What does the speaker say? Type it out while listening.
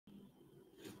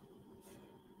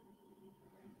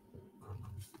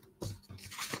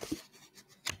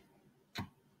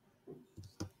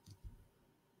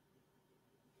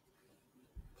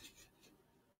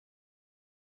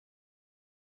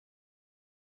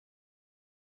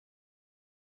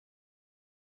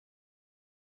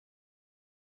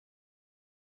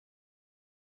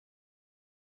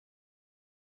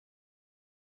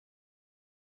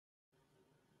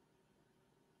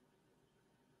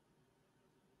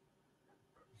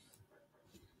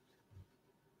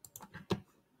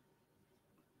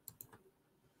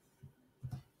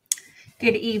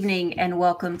Good evening and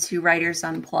welcome to Writers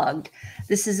Unplugged.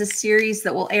 This is a series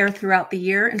that will air throughout the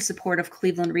year in support of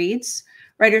Cleveland Reads.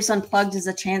 Writers Unplugged is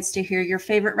a chance to hear your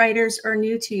favorite writers or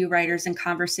new to you writers in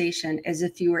conversation as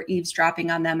if you were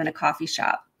eavesdropping on them in a coffee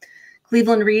shop.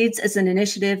 Cleveland Reads is an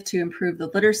initiative to improve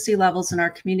the literacy levels in our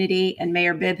community, and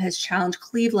Mayor Bibb has challenged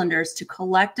Clevelanders to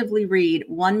collectively read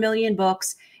 1 million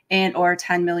books and or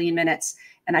 10 million minutes.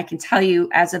 And I can tell you,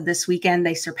 as of this weekend,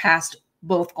 they surpassed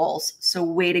both goals. So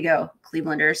way to go,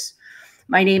 Clevelanders.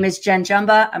 My name is Jen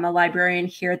Jumba. I'm a librarian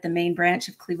here at the main branch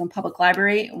of Cleveland Public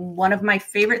Library. One of my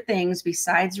favorite things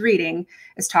besides reading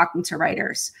is talking to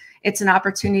writers. It's an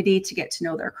opportunity to get to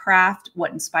know their craft,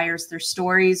 what inspires their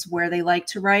stories, where they like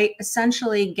to write,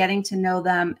 essentially getting to know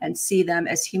them and see them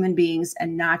as human beings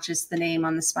and not just the name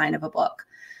on the spine of a book.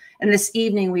 And this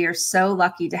evening, we are so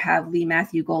lucky to have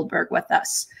Matthew Goldberg with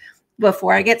us.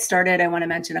 Before I get started, I want to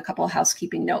mention a couple of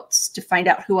housekeeping notes. To find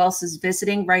out who else is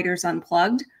visiting Writers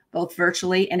Unplugged, both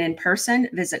virtually and in person,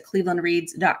 visit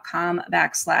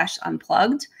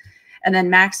clevelandreads.com/unplugged. And then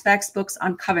Max Beck's Books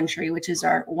on Coventry, which is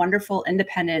our wonderful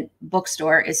independent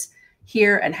bookstore, is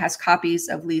here and has copies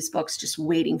of Lee's books just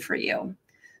waiting for you.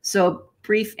 So,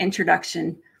 brief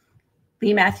introduction.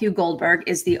 Matthew Goldberg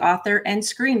is the author and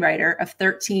screenwriter of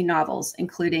 13 novels,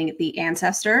 including The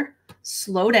Ancestor,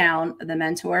 Slow Down, The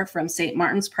Mentor from St.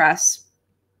 Martin's Press,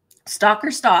 Stalker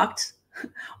Stalked,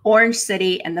 Orange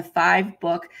City, and the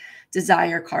 5-book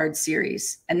Desire Card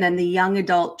series, and then the young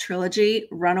adult trilogy,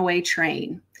 Runaway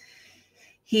Train.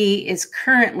 He is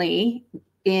currently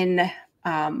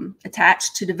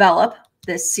attached to develop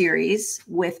this series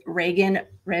with Reagan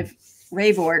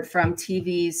Rayford from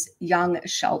TV's Young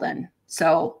Sheldon.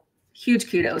 So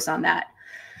huge kudos on that.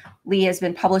 Lee has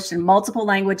been published in multiple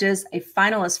languages, a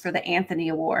finalist for the Anthony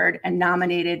Award, and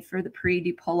nominated for the Prix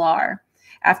du Polar.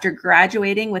 After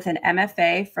graduating with an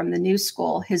MFA from the New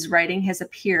School, his writing has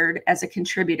appeared as a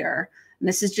contributor. And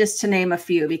this is just to name a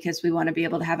few because we want to be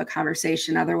able to have a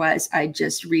conversation. Otherwise, I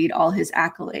just read all his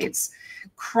accolades.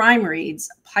 Crime Reads,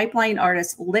 Pipeline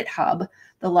Artist Lit Hub,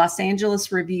 the Los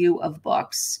Angeles Review of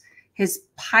Books. His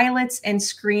pilots and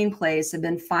screenplays have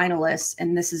been finalists,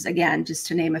 and this is, again, just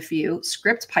to name a few: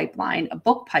 Script Pipeline, A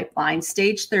Book Pipeline,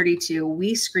 Stage 32,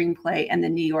 We Screenplay, and the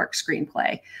New York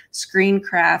Screenplay,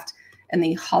 Screencraft, and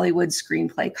the Hollywood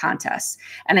Screenplay Contest.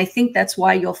 And I think that's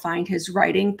why you'll find his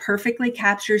writing perfectly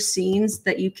captures scenes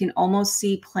that you can almost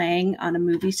see playing on a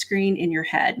movie screen in your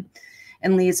head.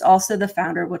 And Lee is also the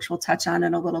founder, which we'll touch on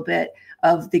in a little bit,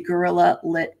 of the Guerrilla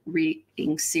Lit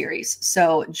Reading Series.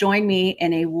 So join me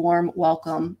in a warm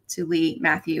welcome to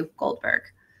Matthew Goldberg.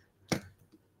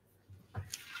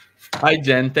 Hi,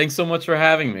 Jen. Thanks so much for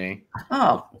having me.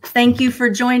 Oh, thank you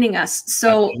for joining us.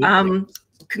 So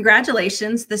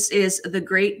congratulations. This is the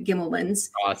Great Gimmelmans.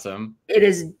 Awesome. It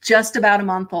is just about a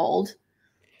month old.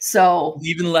 So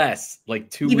even less,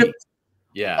 like 2 weeks.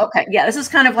 Yeah. Okay. Yeah. This is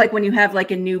kind of like when you have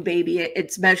like a new baby,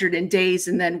 it's measured in days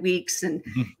and then weeks. And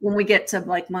when we get to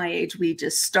like my age, we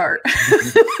just start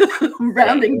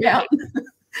rounding down.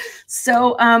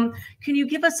 So can you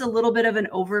give us a little bit of an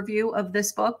overview of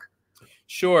this book?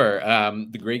 Sure.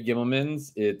 The Great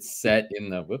Gimmelmans, it's set in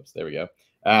the, there we go.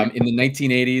 In the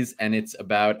 1980s, and it's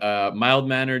about a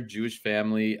mild-mannered Jewish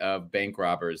family of bank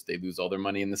robbers. They lose all their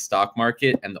money in the stock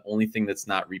market, and the only thing that's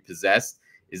not repossessed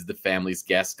is the family's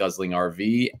gas-guzzling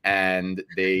RV, and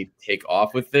they take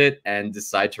off with it and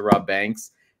decide to rob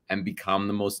banks and become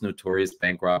the most notorious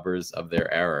bank robbers of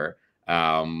their era,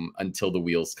 until the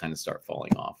wheels kind of start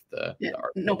falling off the RV.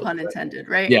 No pun intended,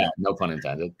 right? Yeah, no pun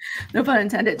intended. No pun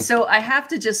intended. So I have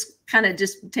to just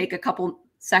take a couple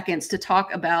seconds to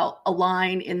talk about a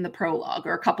line in the prologue,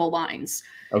 or a couple lines.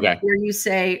 Okay. Where you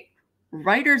say,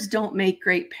 writers don't make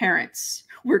great parents.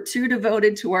 We're too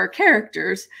devoted to our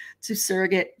characters to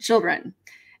surrogate children.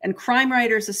 And crime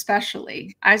writers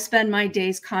especially. I spend my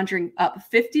days conjuring up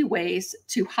 50 ways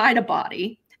to hide a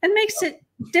body, and makes it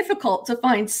difficult to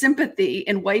find sympathy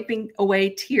in wiping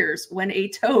away tears when a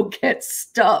toe gets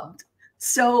stubbed.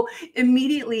 So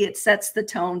immediately it sets the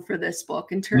tone for this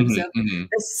book in terms of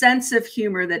the sense of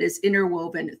humor that is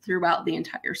interwoven throughout the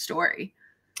entire story.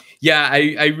 Yeah,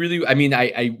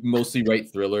 I mostly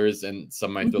write thrillers, and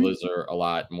some of my thrillers are a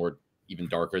lot more even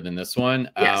darker than this one.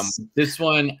 Yes. This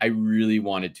one, I really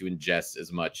wanted to ingest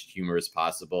as much humor as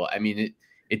possible. I mean,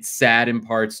 it's sad in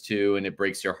parts too, and it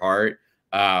breaks your heart.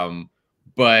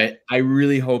 But I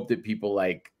really hope that people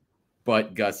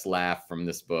butt Gus laugh from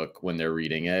this book when they're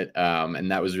reading it. And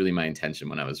that was really my intention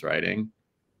when I was writing.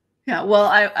 Yeah, well,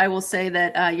 I will say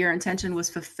that your intention was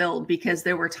fulfilled, because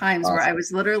there were times where I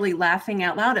was literally laughing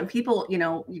out loud, and people,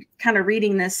 kind of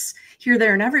reading this here,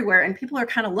 there, and everywhere, and people are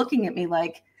kind of looking at me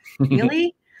like,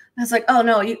 really? I was like, oh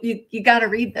no, you got to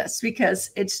read this because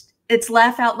it's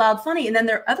laugh out loud funny. And then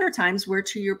there are other times where,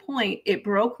 to your point, it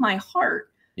broke my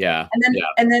heart. Yeah.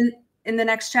 And then in the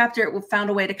next chapter, it found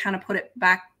a way to kind of put it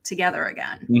back together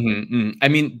again. I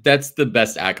mean, that's the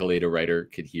best accolade a writer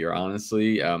could hear,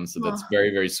 honestly. So that's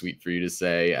very, very sweet for you to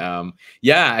say.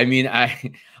 Yeah, I mean,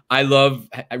 I love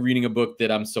reading a book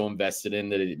that I'm so invested in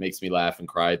that it makes me laugh and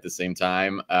cry at the same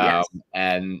time. Yes.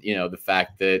 And, you know, the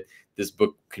fact that this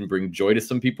book can bring joy to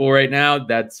some people right now,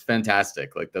 that's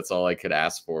fantastic. Like, that's all I could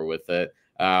ask for with it.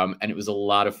 And it was a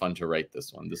lot of fun to write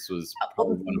this one. This was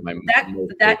probably one of my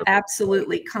that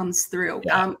absolutely comes through.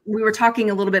 Yeah. We were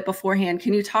talking a little bit beforehand.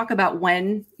 Can you talk about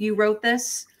when you wrote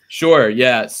this? Sure.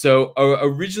 Yeah. So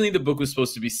originally the book was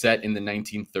supposed to be set in the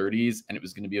 1930s, and it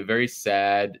was going to be a very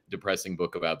sad, depressing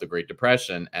book about the Great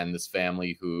Depression and this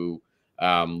family who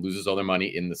loses all their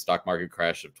money in the stock market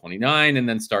crash of '29 and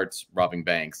then starts robbing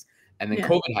banks. And then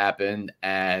COVID happened,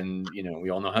 and, you know,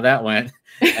 we all know how that went.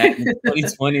 And in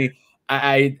 2020,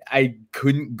 I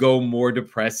couldn't go more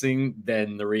depressing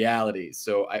than the reality.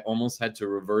 So I almost had to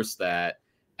reverse that.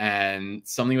 And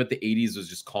something about the 80s was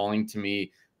just calling to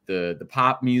me, the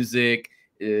pop music,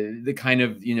 the kind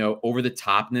of, you know, over the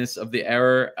topness of the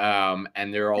era.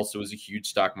 And there also was a huge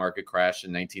stock market crash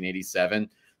in 1987.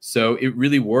 So it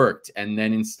really worked. And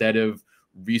then instead of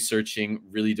researching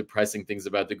really depressing things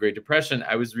about the Great Depression,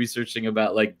 I was researching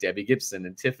about like Debbie Gibson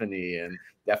and Tiffany and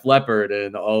Def Leppard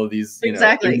and all of these, you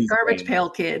know, Garbage Pail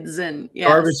Kids and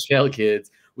Garbage Pail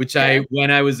Kids, which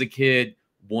when I was a kid,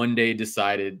 one day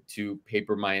decided to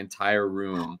paper my entire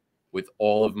room with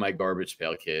all of my Garbage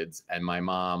Pail Kids, and my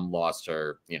mom lost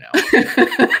her, you know.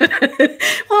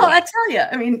 Well, I tell you,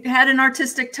 I mean, had an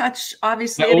artistic touch,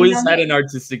 obviously. I always had an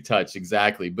artistic touch,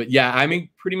 exactly. But yeah, I mean,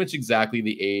 pretty much exactly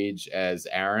the age as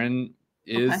Aaron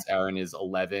is. Okay. Aaron is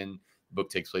 11. The book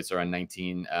takes place around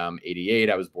 1988.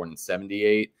 I was born in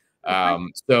 78. Okay.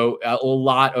 So a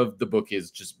lot of the book is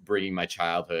just bringing my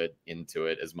childhood into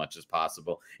it as much as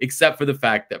possible, except for the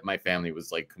fact that my family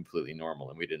was like completely normal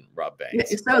and we didn't rob banks.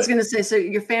 Yeah, so I was going to say, so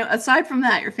your family, aside from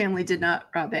that, your family did not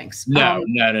rob banks. No.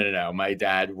 My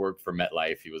dad worked for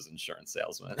MetLife. He was an insurance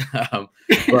salesman.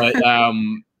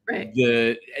 Right.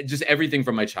 Just everything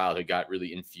from my childhood got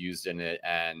really infused in it.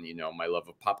 And, you know, my love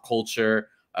of pop culture,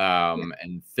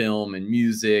 and film and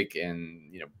music and,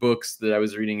 you know, books that I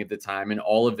was reading at the time. And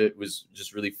all of it was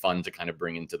just really fun to kind of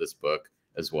bring into this book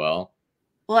as well.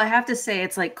 Well, I have to say,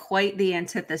 it's like quite the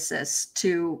antithesis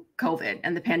to COVID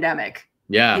and the pandemic.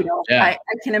 Yeah. You know, I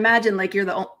can imagine like you're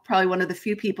probably one of the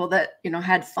few people that, you know,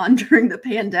 had fun during the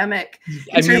pandemic.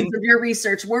 In terms of your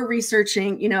research, we're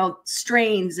researching, you know,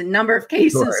 strains and number of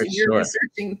cases, and you're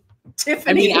researching Tiffany.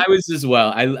 I mean, I was as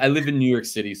well. I live in New York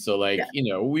City, so like, you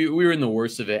know, we were in the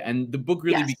worst of it, and the book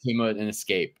really became an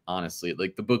escape, honestly.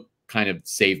 Like, the book kind of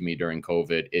saved me during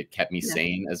COVID. It kept me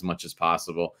sane as much as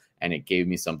possible, and it gave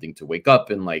me something to wake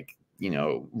up and, like, you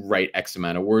know, write X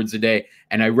amount of words a day.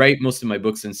 And I write most of my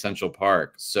books in Central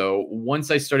Park. So once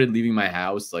I started leaving my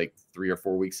house, like 3 or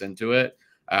 4 weeks into it,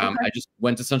 I just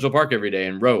went to Central Park every day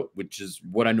and wrote, which is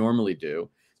what I normally do.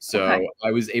 So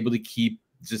I was able to keep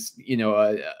just, you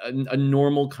know, a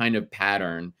normal kind of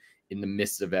pattern in the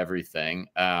midst of everything.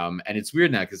 And it's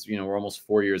weird now because, you know, we're almost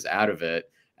 4 years out of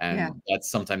it. And that's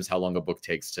sometimes how long a book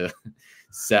takes to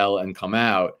sell and come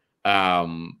out.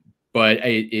 But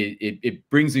it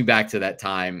brings me back to that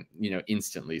time, you know,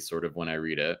 instantly, sort of, when I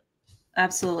read it.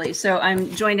 Absolutely. So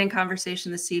I'm joined in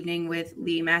conversation this evening with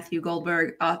Matthew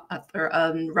Goldberg, author,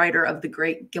 writer of The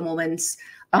Great Gimmelmans.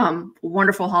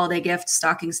 Wonderful holiday gift,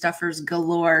 stocking stuffers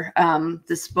galore.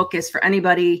 This book is for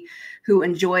anybody who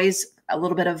enjoys a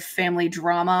little bit of family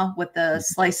drama with a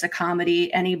slice of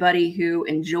comedy, anybody who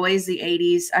enjoys the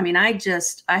 80s. I mean, I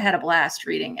had a blast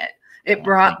reading it. It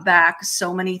brought back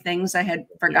so many things I had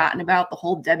forgotten about, the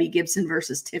whole Debbie Gibson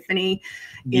versus Tiffany,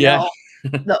 you know,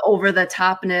 the over the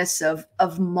topness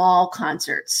of mall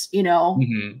concerts, you know.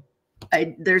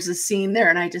 There's a scene there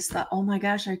and I just thought, oh my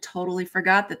gosh, I totally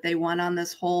forgot that they went on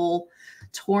this whole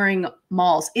touring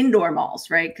malls, indoor malls,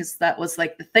 right? Because that was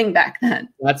like the thing back then.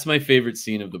 That's my favorite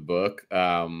scene of the book.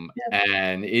 And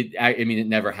I mean, it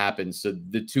never happened. So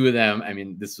the two of them, I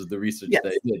mean, this was the research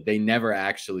that they never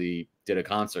actually did a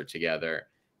concert together.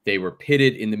 They were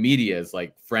pitted in the media as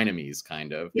like frenemies,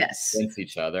 kind of, against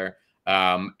each other.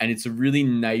 And it's a really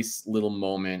nice little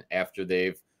moment after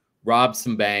they've robbed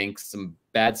some banks, some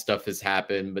bad stuff has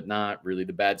happened, but not really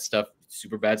the bad stuff,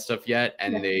 super bad stuff yet.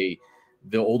 And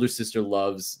the older sister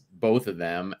loves both of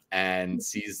them and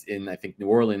sees in, I think, New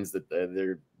Orleans, that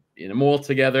they're in a mall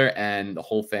together, and the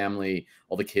whole family,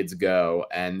 all the kids go,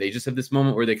 and they just have this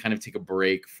moment where they kind of take a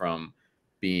break from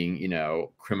being, you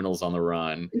know, criminals on the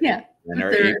run. Yeah, And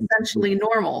they're essentially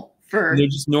normal for. They're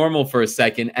just normal for a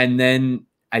second, and then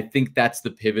I think that's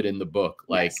the pivot in the book.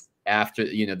 Like after,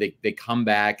 you know, they come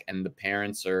back and the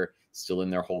parents are still in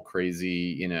their whole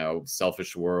crazy, you know,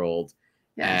 selfish world.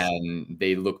 And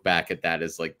they look back at that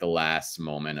as like the last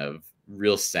moment of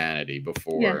real sanity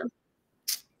before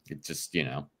it just, you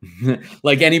know,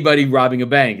 like anybody robbing a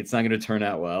bank, it's not going to turn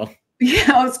out well.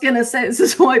 Yeah, I was going to say, this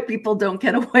is why people don't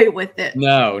get away with it.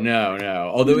 No, no,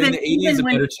 no. Although in the 80s, a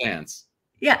better chance.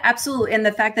 Yeah, absolutely. And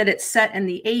the fact that it's set in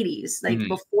the 80s, like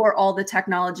before all the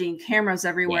technology and cameras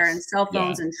everywhere and cell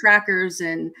phones and trackers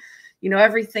and, you know,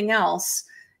 everything else,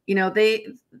 you know, they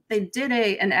did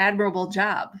an admirable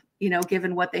job, you know,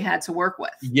 given what they had to work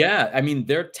with. Yeah. I mean,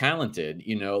 they're talented,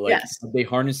 you know, like they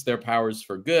harnessed their powers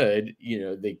for good. You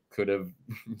know, they could have,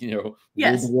 you know,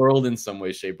 ruled the world in some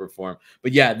way, shape, or form.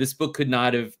 But yeah, this book could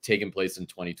not have taken place in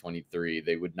 2023.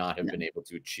 They would not have been able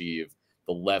to achieve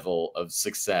the level of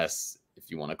success, if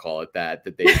you want to call it that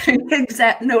they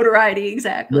notoriety,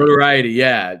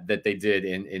 that they did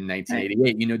in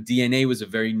 1988. You know, DNA was a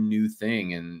very new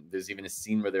thing, and there's even a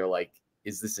scene where they're like,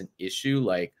 is this an issue?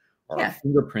 Like, are our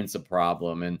fingerprints a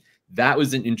problem? And that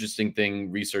was an interesting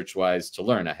thing research wise to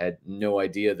learn. I had no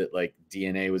idea that like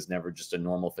DNA was never just a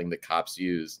normal thing that cops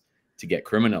use to get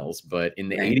criminals, but in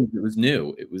the 80s it was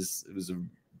new. It was a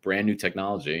brand new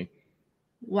technology.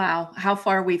 Wow, how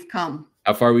far we've come.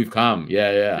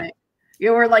 Yeah.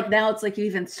 You were like, now it's like you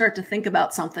even start to think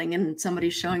about something and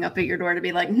somebody's showing up at your door to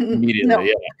be like, immediately, no.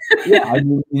 I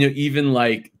mean, you know, even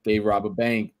like they rob a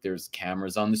bank, there's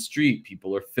cameras on the street,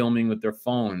 people are filming with their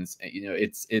phones. You know,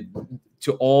 it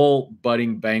to all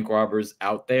budding bank robbers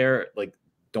out there, like,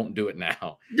 don't do it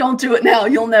now. Don't do it now.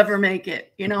 You'll never make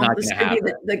it. You know, this could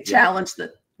be the challenge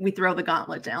that we throw the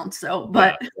gauntlet down. So,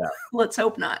 but let's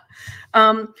hope not.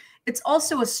 It's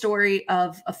also a story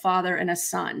of a father and a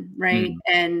son, right?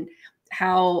 And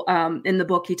how in the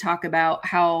book you talk about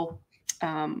how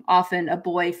often a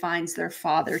boy finds their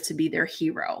father to be their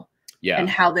hero, and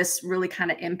how this really kind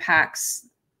of impacts,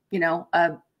 you know,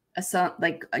 a son,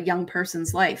 like a young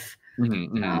person's life,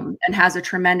 and has a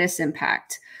tremendous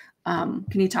impact. Can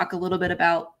you talk a little bit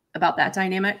about that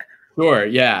dynamic? Sure.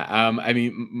 Yeah. I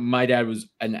mean, my dad was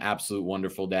an absolute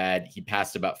wonderful dad. He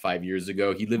passed about 5 years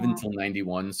ago. He lived until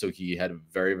 91, so he had a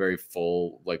very, very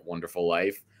full, like, wonderful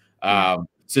life.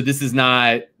 So this is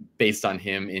not based on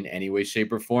him in any way,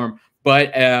 shape, or form.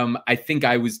 But I think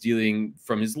I was dealing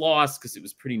from his loss because it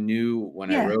was pretty new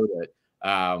when I wrote it,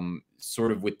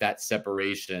 sort of with that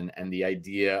separation and the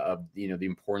idea of, you know, the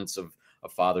importance of a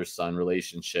father-son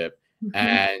relationship.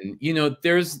 And, you know,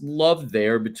 there's love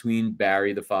there between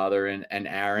Barry, the father, and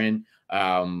Aaron.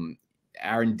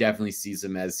 Aaron definitely sees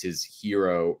him as his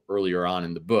hero earlier on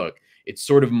in the book. It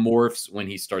sort of morphs when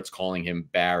he starts calling him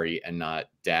Barry and not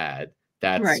Dad.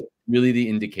 That's really the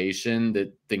indication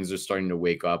that things are starting to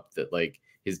wake up, that like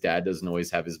his dad doesn't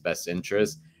always have his best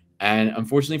interest. And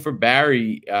unfortunately for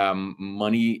Barry,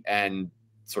 money and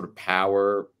sort of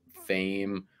power,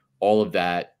 fame, all of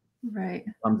that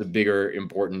becomes a bigger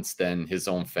importance than his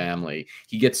own family.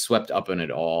 He gets swept up in it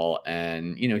all.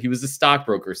 And, you know, he was a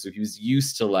stockbroker, so he was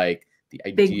used to like the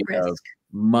idea of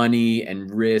money and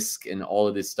risk and all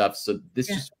of this stuff. So this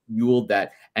just fueled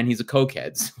that. And he's a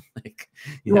cokehead. So like,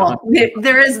 you know,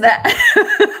 there is that.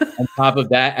 On top of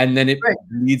that, and then it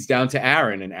leads down to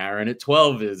Aaron, and Aaron at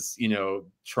 12 is, you know,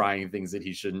 trying things that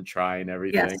he shouldn't try and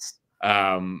everything.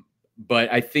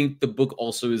 But I think the book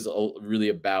also is really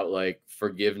about like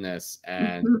forgiveness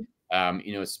and,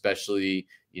 you know, especially,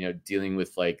 you know, dealing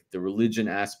with like the religion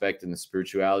aspect and the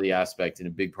spirituality aspect. And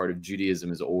a big part of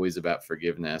Judaism is always about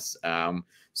forgiveness.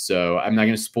 So I'm not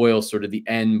going to spoil sort of the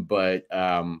end, but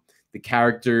the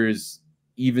characters,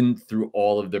 even through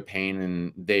all of their pain,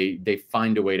 and they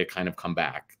find a way to kind of come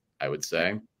back, I would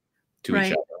say, to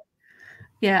each other.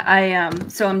 Yeah,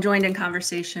 so I'm joined in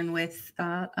conversation with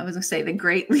I was gonna say the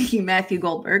great Matthew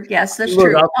Goldberg. Yes, that's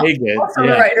true. Also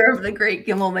the writer of The Great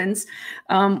Gimmelmans,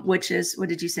 which is, what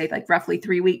did you say, like roughly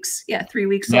 3 weeks? Yeah, 3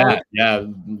 weeks old. Yeah,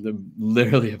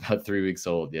 literally about 3 weeks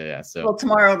old. Yeah. So well,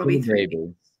 tomorrow it'll be 3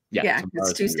 weeks. Yeah,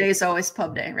 it's Tuesday is always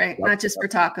pub day, right? Not just for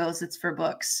tacos, it's for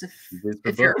books.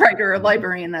 If you're a writer or a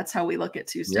librarian, that's how we look at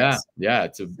Tuesdays. Yeah,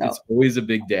 it's always a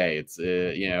big day. It's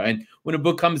you know, and when a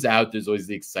book comes out, there's always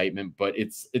the excitement, but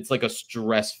it's like a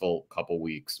stressful couple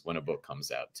weeks when a book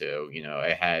comes out too. You know,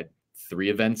 I had 3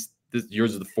 events.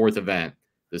 Yours is the 4th event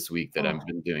this week that I've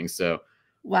been doing. So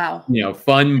wow, you know,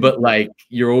 fun, but like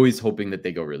you're always hoping that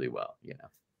they go really well. You know.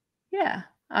 Yeah.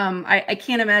 I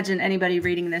can't imagine anybody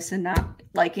reading this and not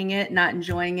liking it, not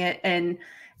enjoying it. And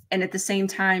at the same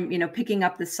time, you know, picking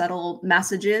up the subtle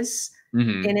messages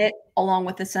in it, along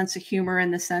with the sense of humor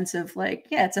and the sense of like,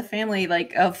 yeah, it's a family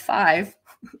like of 5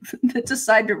 that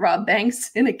decide to rob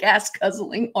banks in a gas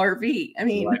guzzling RV. I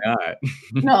mean, why not?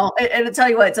 no, and I tell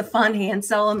you what, it's a fun hand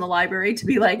sell in the library to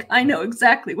be like, I know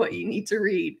exactly what you need to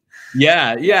read.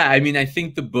 Yeah, yeah. I mean, I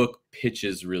think the book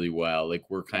pitches really well. Like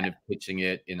we're kind of pitching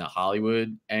it in a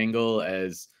Hollywood angle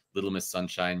as Little Miss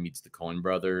Sunshine meets the Coen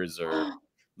Brothers, or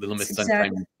Little Miss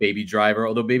Sunshine meets Baby Driver.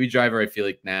 Although Baby Driver, I feel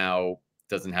like now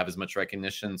doesn't have as much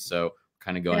recognition. So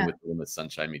kind of going with Little Miss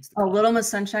Sunshine meets the Little Miss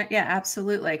Sunshine. Yeah,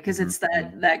 absolutely. Because it's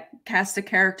that cast of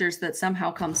characters that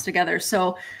somehow comes together.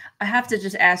 So I have to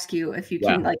just ask you if you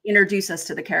can like introduce us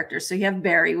to the characters. So you have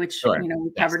Barry, which you know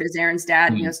we covered as Aaron's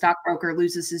dad. You know, stockbroker,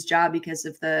 loses his job because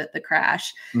of the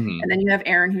crash, and then you have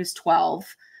Aaron, who's 12,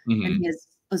 and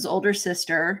his older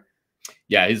sister.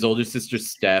 Yeah, his older sister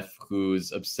Steph,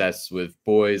 who's obsessed with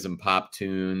boys and pop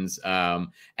tunes, and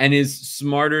is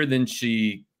smarter than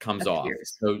she comes off.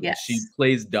 So she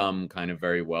plays dumb kind of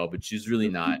very well, but she's really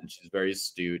not, and she's very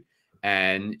astute.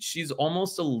 And she's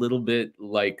almost a little bit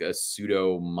like a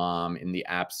pseudo mom in the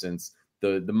absence.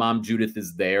 The mom Judith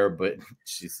is there, but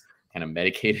she's kind of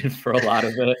medicated for a lot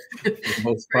of it, for the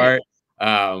most part,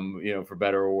 you know, for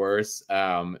better or worse.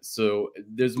 So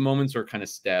there's moments where kind of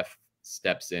Steph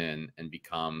steps in and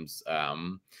becomes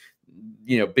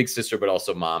you know, big sister but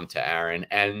also mom to Aaron.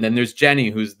 And then there's Jenny,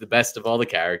 who's the best of all the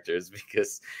characters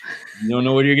because you don't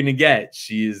know what you're gonna get.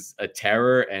 She's a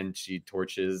terror and she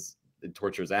tortures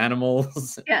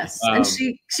animals. Yes, and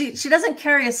she doesn't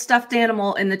carry a stuffed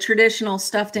animal in the traditional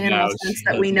stuffed animal sense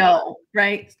that we know,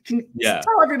 right? Can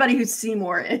tell everybody who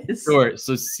Seymour is. Sure.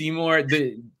 So Seymour,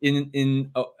 to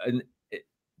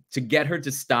get her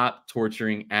to stop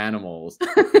torturing animals,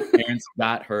 parents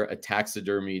got her a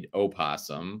taxidermied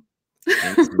opossum.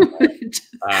 It's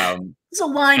a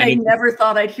line I never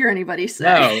thought I'd hear anybody say.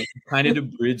 No, kind of to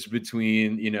bridge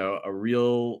between, you know, a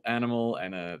real animal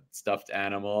and a stuffed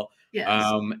animal.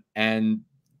 Yes. And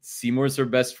Seymour's her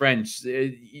best friend.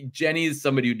 Jenny is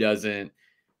somebody who doesn't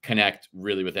connect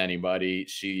really with anybody.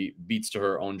 She beats to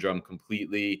her own drum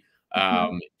completely.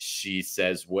 She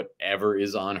says whatever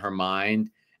is on her mind.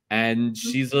 And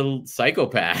she's a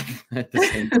psychopath at the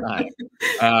same time.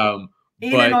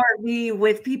 In an RV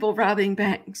with people robbing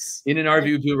banks. In an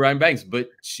RV with people robbing banks, but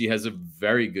she has a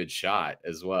very good shot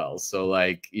as well. So,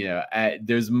 like, you know,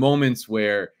 there's moments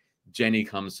where Jenny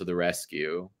comes to the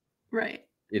rescue. Right.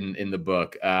 In the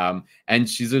book. And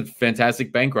she's a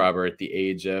fantastic bank robber at the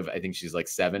age of, I think she's like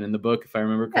 7 in the book, if I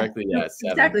remember correctly. Yeah,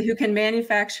 7. Exactly. Who can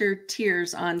manufacture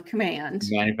tears on command.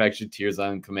 Manufacture tears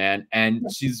on command. And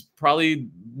she's probably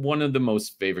one of the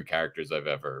most favorite characters I've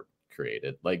ever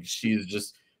created. Like, she's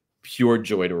just pure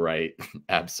joy to write.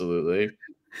 Absolutely.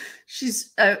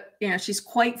 She's you know, she's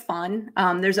quite fun.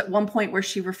 There's at one point where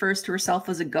she refers to herself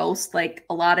as a ghost. Like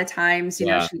a lot of times, you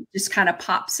know, she just kind of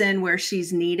pops in where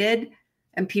she's needed.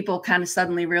 And people kind of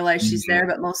suddenly realize she's there,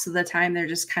 but most of the time they're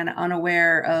just kind of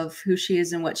unaware of who she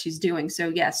is and what she's doing. So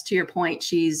yes, to your point,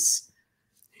 she's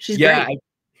great.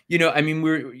 You know, I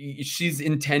mean, she's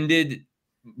intended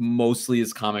mostly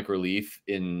as comic relief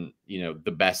in, you know,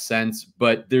 the best sense,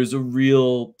 but there's a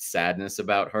real sadness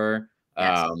about her.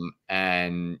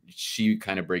 And she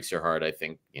kind of breaks your heart, I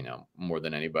think, you know, more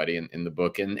than anybody in the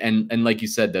book. And like you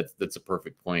said, that's a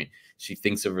perfect point. She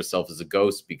thinks of herself as a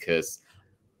ghost because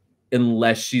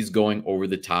unless she's going over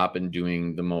the top and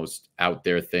doing the most out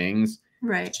there things,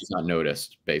 she's not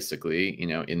noticed, basically, you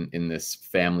know, in this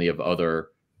family of other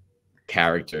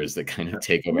characters that kind of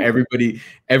take over.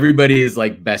 Everybody is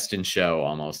like best in show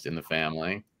almost in the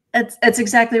family. That's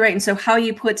exactly right. And so how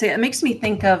you put it makes me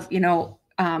think of, you know,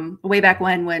 way back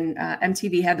when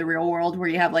MTV had The Real World, where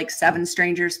you have like 7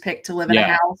 strangers picked to live in a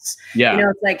house. You know,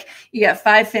 it's like you got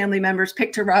 5 family members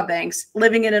picked to rob banks,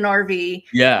 living in an RV.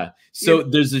 So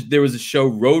there was a show,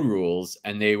 Road Rules,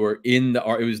 and they were in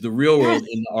it was The Real World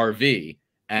in the RV,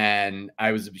 and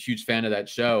I was a huge fan of that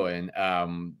show. And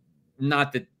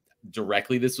not that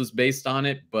directly this was based on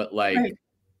it, but like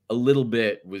a little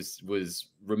bit was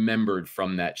remembered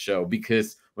from that show,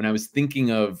 because when I was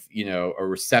thinking of, you know, a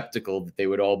receptacle that they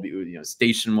would all be, you know,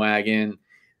 station wagon, it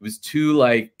was too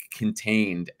like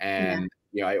contained. And,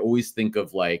 you know, I always think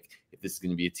of like, if this is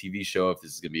going to be a TV show, if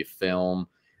this is going to be a film,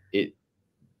 it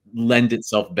lend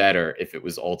itself better if it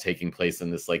was all taking place in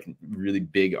this like really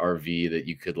big RV that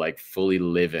you could like fully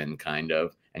live in kind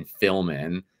of and film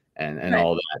in and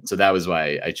all that. So that was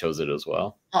why I chose it as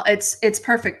well. Well, it's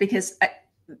perfect because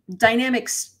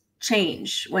dynamics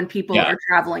change when people are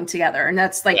traveling together, and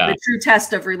that's like the true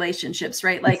test of relationships,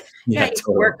 right? Like you can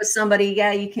work with somebody,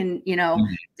 you can, you know,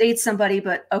 date somebody,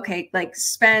 but okay, like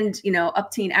spend, you know, up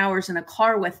to 10 hours in a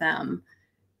car with them,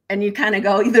 and you kind of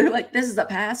go either like, this is a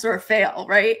pass or a fail,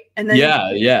 right? And then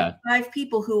yeah. 5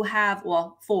 people who have,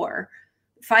 well,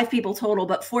 5 people total,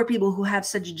 but 4 people who have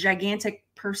such gigantic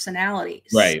personalities.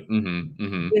 Right.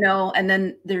 You know, and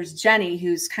then there's Jenny,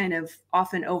 who's kind of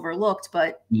often overlooked,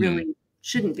 but really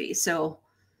shouldn't be. So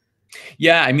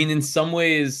yeah, I mean, in some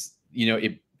ways,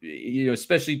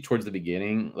 especially towards the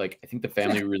beginning, like I think the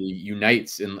family really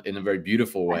unites in a very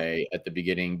beautiful way at the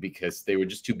beginning, because they were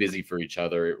just too busy for each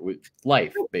other with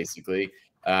life, basically.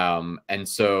 And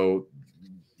so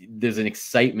there's an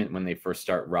excitement when they first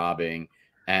start robbing,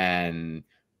 and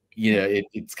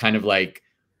it's kind of like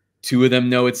 2 of them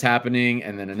know it's happening,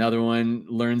 and then another one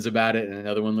learns about it, and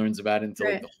another one learns about it,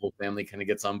 until like, the whole family kind of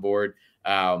gets on board.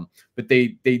 But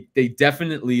they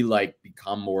definitely like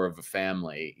become more of a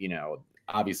family.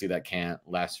 Obviously that can't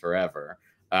last forever.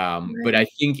 But I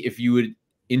think if you would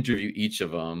interview each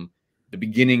of them, the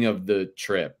beginning of the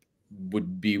trip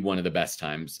would be one of the best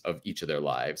times of each of their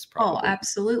lives, probably. Oh,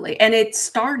 absolutely. And it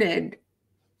started,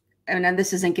 and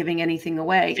this isn't giving anything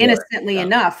away, innocently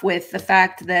enough, with the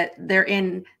fact that they're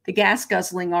in the gas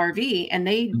guzzling RV, and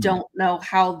they don't know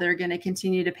how they're going to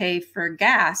continue to pay for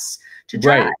gas to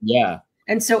drive. Right. Yeah.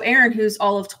 And so Aaron, who's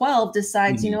all of 12,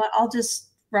 decides, you know what, I'll just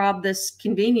rob this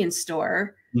convenience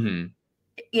store, and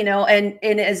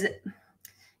as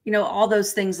all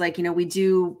those things, like, we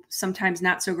do sometimes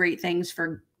not so great things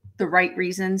for the right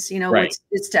reasons,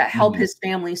 it's to help his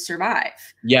family survive.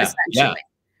 Essentially.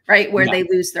 Right. Where they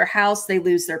lose their house, they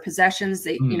lose their possessions.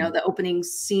 They, the opening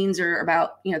scenes are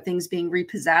about, things being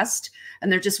repossessed,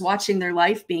 and they're just watching their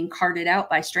life being carted out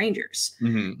by strangers,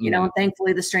 and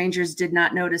thankfully the strangers did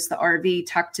not notice the RV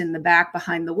tucked in the back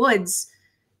behind the woods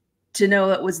to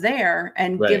know it was there,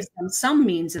 and gives them some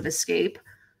means of escape.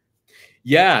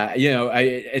 Yeah.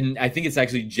 I think it's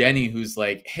actually Jenny who's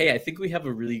like, hey, I think we have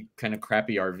a really kind of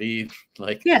crappy RV.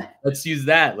 Like, let's use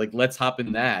that. Like, let's hop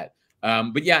in that.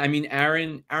 But yeah, I mean,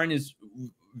 Aaron is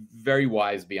very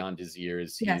wise beyond his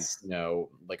years. He's,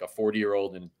 like a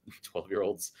 40-year-old in a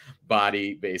 12-year-old's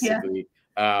body, basically.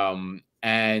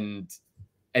 And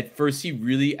at first he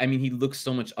looks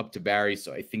so much up to Barry.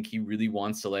 So I think he really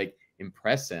wants to like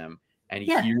impress him. And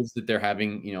he hears that they're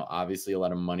having, obviously a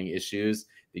lot of money issues.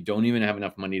 They don't even have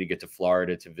enough money to get to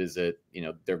Florida to visit,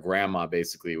 their grandma,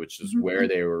 basically, which is where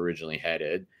they were originally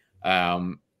headed.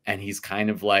 And he's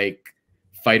kind of like,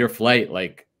 fight or flight,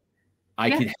 like,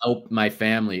 I can help my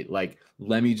family, like,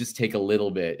 let me just take a little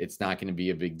bit, it's not going to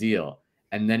be a big deal.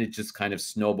 And then it just kind of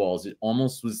snowballs. It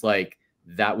almost was like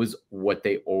that was what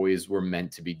they always were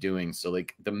meant to be doing. So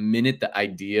like the minute the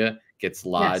idea gets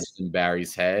lodged in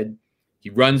Barry's head, he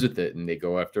runs with it, and they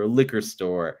go after a liquor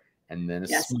store, and then a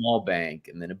small bank,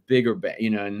 and then a bigger bank,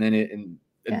 and then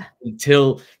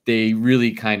until they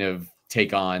really kind of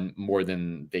take on more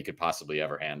than they could possibly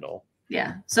ever handle.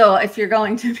 Yeah. So if you're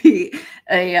going to be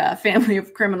a family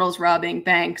of criminals robbing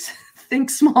banks, think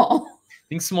small.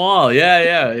 Think small.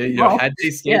 Yeah. Had they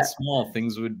stayed small,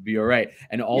 things would be all right.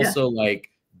 And also,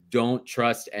 like, don't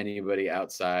trust anybody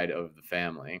outside of the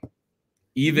family,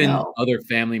 even other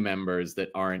family members that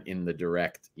aren't in the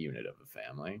direct unit of the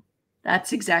family.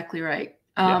 That's exactly right.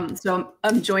 So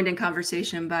I'm joined in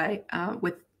conversation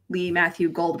with Matthew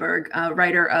Goldberg,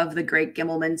 writer of The Great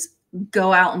Gimmelmans.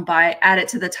 Go out and buy it, add it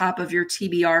to the top of your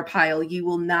TBR pile. You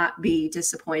will not be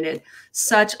disappointed.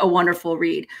 Such a wonderful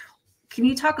read. Can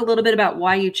you talk a little bit about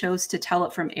why you chose to tell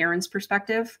it from Aaron's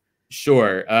perspective?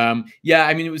 Sure. Yeah,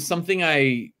 I mean, it was something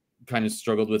I kind of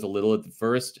struggled with a little at the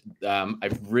first.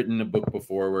 I've written a book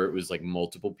before where it was like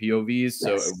multiple POVs.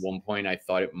 So at one point I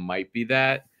thought it might be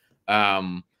that.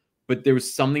 But there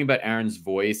was something about Aaron's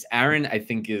voice. Aaron, I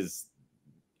think, is,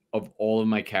 of all of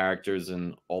my characters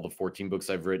and all the 14 books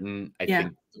I've written, I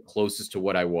think the closest to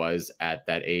what I was at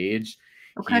that age.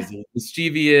 He's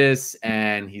mischievous,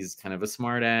 and he's kind of a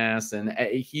smart ass, and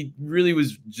he really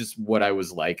was just what I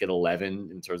was like at 11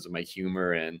 in terms of my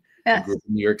humor. And I grew up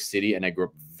in New York City, and I grew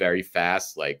up very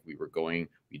fast. Like, we'd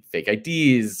fake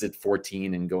IDs at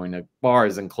 14 and going to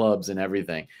bars and clubs and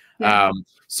everything.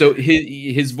 So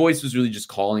his voice was really just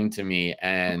calling to me,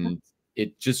 and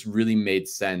it just really made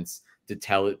sense to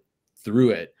tell it through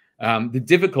it. The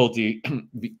difficulty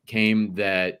became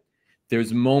that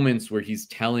there's moments where he's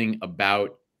telling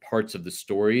about parts of the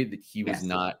story that he was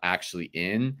not actually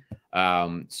in.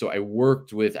 So I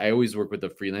always work with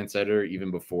a freelance editor,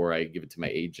 even before I give it to my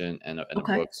agent and a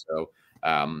book. So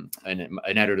an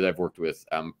editor that I've worked with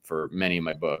for many of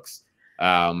my books.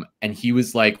 And he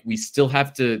was like, we still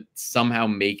have to somehow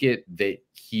make it that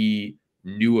he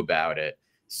knew about it.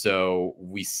 So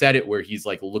we set it where he's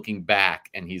like looking back,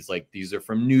 and he's like, these are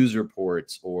from news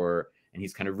reports, and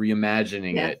he's kind of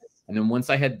reimagining it. And then once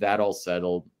I had that all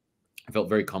settled, I felt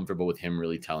very comfortable with him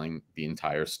really telling the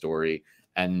entire story.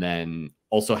 And then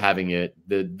also having it,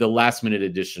 the last minute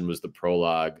edition was the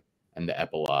prologue and the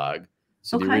epilogue.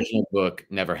 So the original book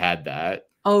never had that.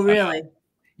 Oh, really?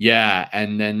 Yeah.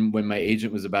 And then when my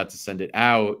agent was about to send it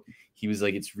out, he was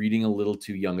like, it's reading a little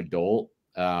too young adult.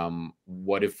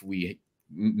 What if we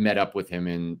met up with him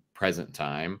in present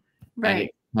time? Right. And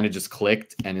it kind of just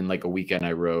clicked. And in like a weekend,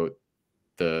 I wrote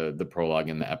the prologue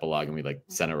and the epilogue, and we like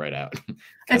sent it right out.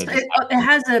 It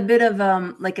has a bit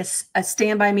of like a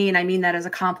Stand By Me, and I mean that as a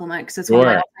compliment, because it's one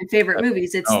of my favorite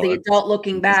movies. It's the adult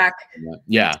looking back,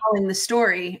 telling the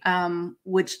story,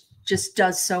 which just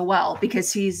does so well,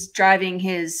 because he's driving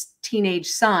his teenage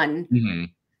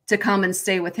son to come and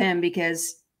stay with him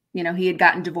because, you know, he had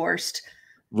gotten divorced.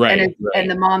 Right.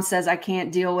 And the mom says, I can't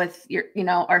deal with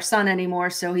our son anymore.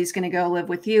 So he's going to go live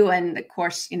with you. And of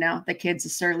course, you know, the kid's a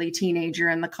surly teenager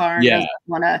in the car and doesn't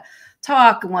want to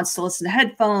talk and wants to listen to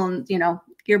headphones, you know,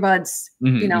 earbuds,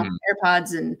 you know,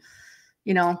 AirPods, and,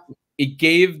 you know, it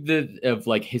gave of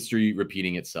like history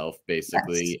repeating itself,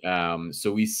 basically. Yes.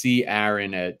 So we see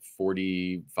Aaron at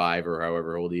 45 or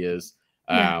however old he is,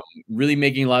 really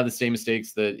making a lot of the same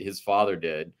mistakes that his father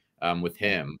did with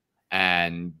him.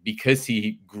 And because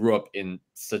he grew up in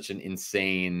such an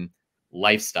insane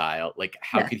lifestyle, like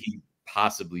how could he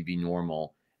possibly be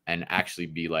normal and actually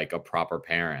be like a proper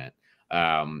parent?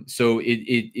 So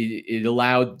it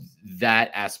allowed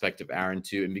that aspect of Aaron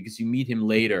too. And because you meet him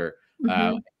later,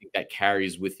 I think that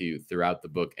carries with you throughout the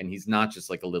book. And he's not just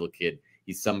like a little kid.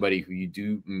 He's somebody who you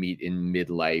do meet in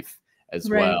midlife as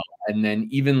well. And then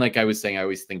even like I was saying, I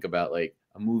always think about like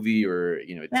a movie or,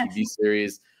 you know, a TV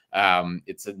series.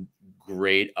 It's a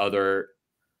great other,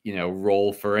 you know,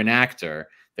 role for an actor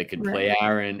that could play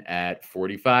Aaron at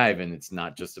 45, and it's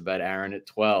not just about Aaron at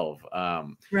 12.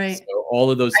 So all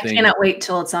of those things. I cannot wait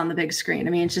till it's on the big screen. I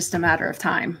mean, it's just a matter of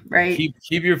time, right?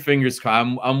 Keep your fingers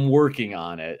crossed. I'm working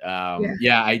on it.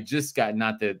 I just got,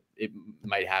 not that it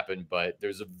might happen, but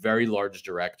there's a very large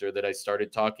director that I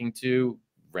started talking to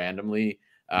randomly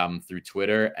through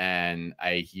Twitter, and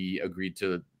he agreed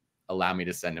to allow me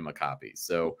to send him a copy.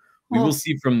 So we will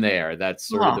see from there. That's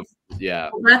sort of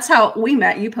well, that's how we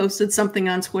met. You posted something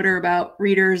on Twiter about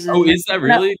readers. And, is that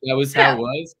really? That was how it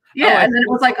was? Yeah. And then it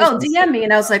was like, oh, DM me.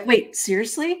 And I was like, wait,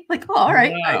 seriously? Like, oh, all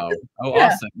right. Wow.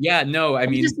 Awesome. Yeah, no, I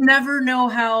mean, you just never know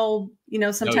how, you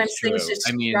know, sometimes things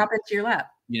just drop into your lap.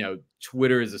 You know,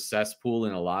 Twitter is a cesspool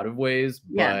in a lot of ways,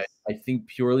 but I think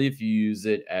purely if you use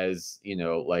it as, you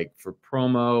know, like for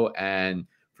promo and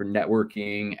for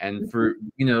networking and for,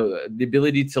 you know, the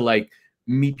ability to like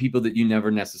meet people that you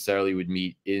never necessarily would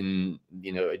meet in,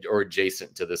 you know, or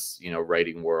adjacent to this, you know,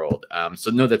 writing world. So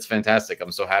no, that's fantastic.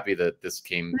 I'm so happy that this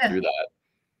came through that.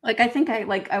 Like, I think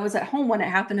I was at home when it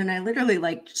happened, and I literally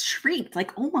like shrieked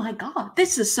like, oh my God,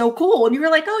 this is so cool. And you were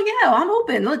like, oh yeah, I'm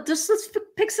open. Let's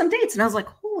pick some dates. And I was like,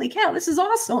 holy cow, this is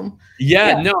awesome.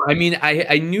 No, I mean,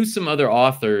 I knew some other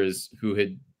authors who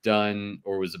had done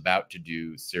or was about to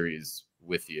do series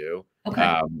with you.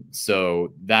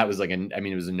 So that was like, I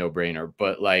mean, it was a no-brainer,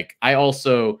 but like, I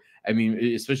also, I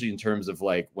mean, especially in terms of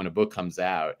like when a book comes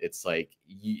out, it's like,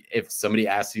 if somebody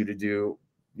asks you to do,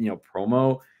 you know,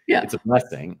 promo, it's a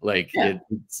blessing. Like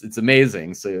it's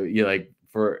amazing. So you like,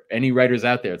 for any writers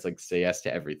out there, it's like, say yes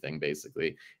to everything,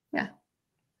 basically.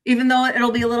 Even though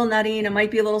it'll be a little nutty and it might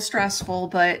be a little stressful,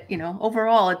 but you know,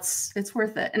 overall it's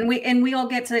worth it. And we all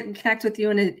get to connect with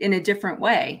you in a different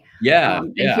way.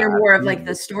 And hear more of like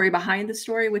the story behind the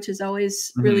story, which is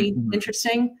always really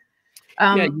interesting.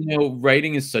 You know,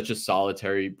 writing is such a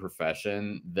solitary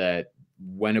profession that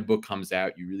when a book comes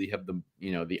out, you really have the,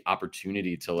 you know, the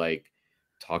opportunity to like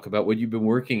talk about what you've been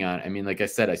working on. I mean, like I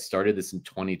said, I started this in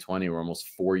 2020. We're almost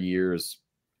 4 years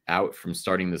out from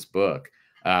starting this book.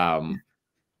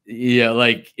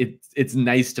 Like it's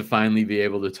nice to finally be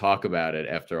able to talk about it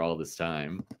after all this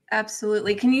time.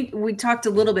 Absolutely. We talked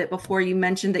a little bit before, you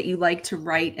mentioned that you like to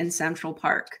write in Central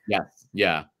Park.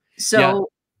 So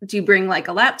do you bring like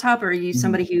a laptop, or are you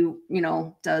somebody who, you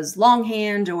know, does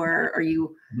longhand, or are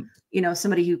you, you know,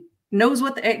 somebody who knows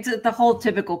what the whole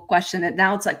typical question that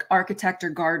now it's like architect or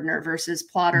gardener versus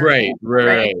plotter. Right.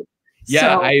 Yeah.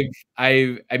 So,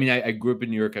 I mean, I grew up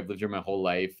in New York. I've lived here my whole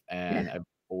life, and I've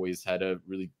always had a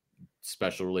really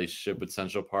special relationship with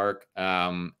Central Park.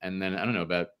 And then I don't know,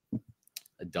 about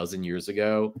a dozen years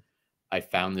ago, I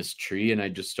found this tree and I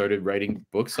just started writing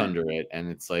books under it. And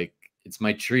it's like, it's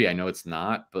my tree. I know it's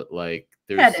not, but like,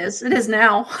 it is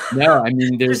now. No, I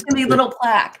mean, there's gonna be a little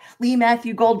plaque. Lee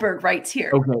Matthew Goldberg writes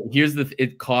here. Okay, here's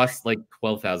it costs like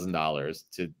 $12,000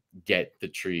 to get the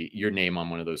tree, your name on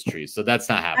one of those trees. So that's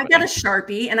not happening. I got a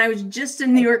Sharpie, and I was just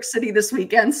in New York City this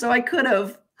weekend, so I could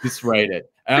have. Just write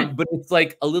it. But it's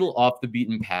like a little off the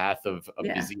beaten path of a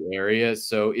busy area.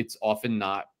 So it's often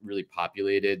not really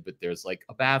populated, but there's like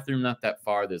a bathroom not that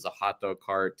far. There's a hot dog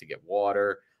cart to get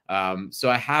water. So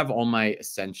I have all my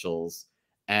essentials.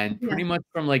 And pretty much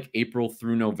from like April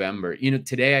through November, you know,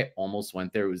 today I almost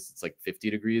went there. It's like 50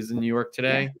 degrees in New York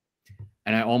today.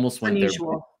 And I almost went there.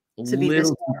 A little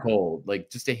too cold, like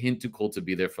just a hint too cold to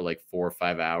be there for like 4 or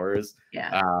 5 hours.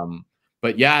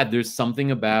 But yeah, there's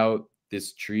something about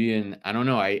this tree, and I don't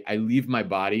know, I leave my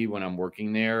body when I'm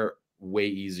working there way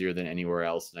easier than anywhere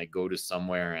else. And I go to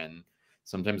somewhere and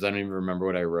sometimes I don't even remember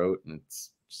what I wrote, and it's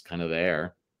just kind of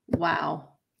there. Wow.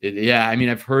 Yeah, I mean,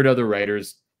 I've heard other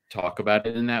writers talk about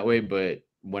it in that way, but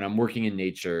when I'm working in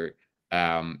nature,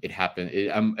 it happens.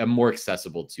 I'm more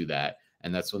accessible to that.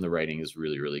 And that's when the writing is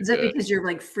really, really good. Is that because you're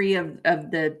like free of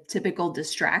the typical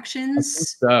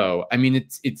distractions? So, I mean,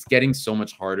 it's getting so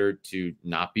much harder to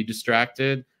not be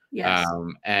distracted. Yes.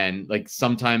 And like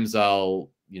sometimes I'll,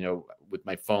 you know, with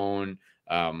my phone,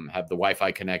 have the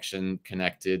Wi-Fi connection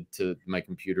connected to my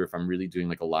computer if I'm really doing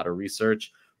like a lot of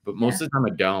research. But most of the time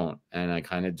I don't. And I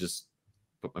kind of just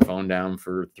put my phone down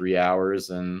for 3 hours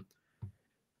and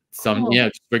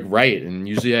just like write. And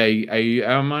usually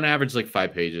I'm on average like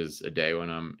 5 pages a day when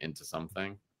I'm into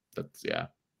something. That's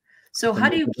So how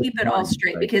do you keep it all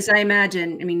straight? Because I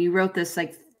imagine, I mean, you wrote this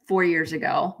like 4 years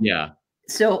ago. Yeah.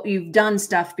 So you've done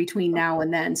stuff between now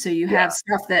and then. So you have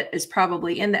stuff that is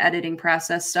probably in the editing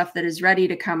process, stuff that is ready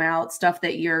to come out, stuff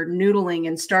that you're noodling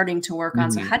and starting to work on.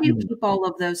 So how do you keep all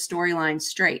of those storylines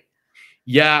straight?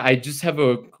 Yeah, I just have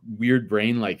a weird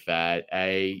brain like that.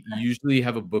 I usually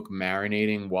have a book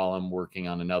marinating while I'm working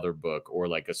on another book or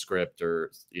like a script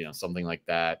or, you know, something like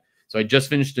that. So I just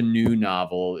finished a new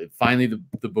novel. Finally,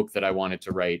 the book that I wanted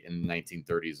to write in the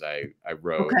 1930s, I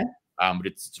wrote. But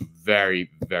it's a very,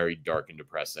 very dark and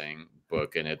depressing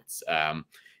book. And it's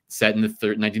set in the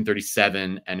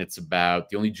 1937. And it's about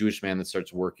the only Jewish man that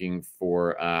starts working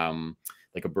for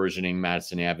like a burgeoning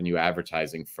Madison Avenue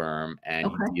advertising firm. And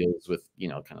he deals with, you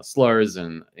know, kind of slurs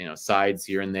and, you know, sides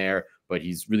here and there, but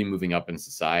he's really moving up in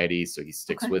society. So he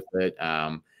sticks with it.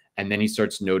 And then he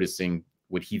starts noticing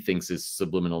what he thinks is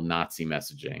subliminal Nazi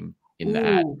messaging in the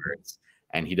adverts.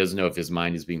 And he doesn't know if his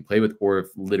mind is being played with or if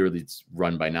literally it's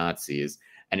run by Nazis.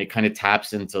 And it kind of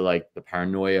taps into like the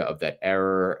paranoia of that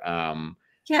era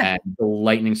and the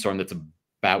lightning storm that's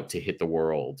about to hit the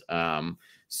world.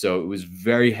 So it was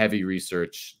very heavy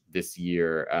research this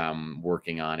year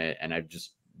working on it. And I've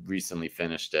just recently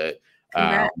finished it.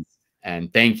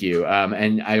 And thank you.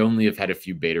 And I only have had a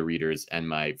few beta readers and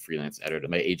my freelance editor.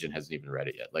 My agent hasn't even read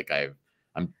it yet. Like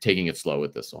I'm taking it slow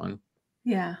with this one.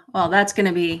 Yeah. Well, that's going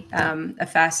to be a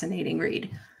fascinating read.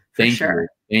 Thank you.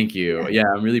 Thank you.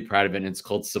 Yeah, I'm really proud of it. And it's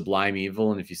called Sublime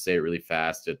Evil. And if you say it really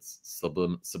fast, it's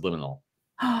subliminal.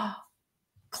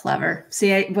 Clever.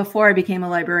 See, before I became a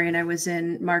librarian, I was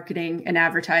in marketing and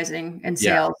advertising and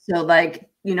sales. So like,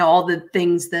 you know, all the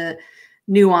things, the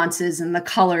nuances and the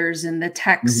colors and the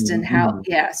text and how,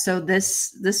 so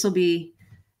this will be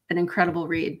an incredible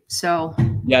read. So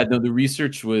yeah, no, the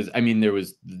research was, I mean, there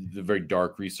was the very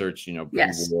dark research, you know,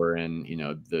 war and, you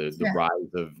know, the rise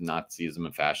of Nazism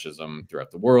and fascism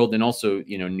throughout the world. And also,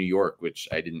 you know, New York, which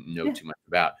I didn't know too much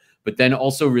about. But then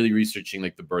also really researching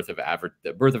like the birth of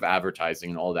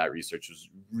advertising and all that research was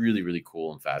really, really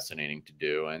cool and fascinating to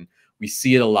do. And we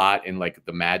see it a lot in like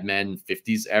the Mad Men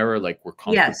 50s era, like we're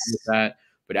comfortable with that.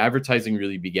 But advertising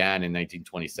really began in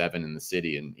 1927 in the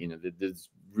city. And, you know, there's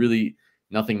really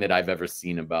nothing that I've ever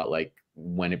seen about like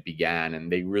when it began.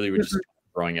 And they really were just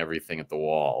throwing everything at the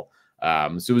wall.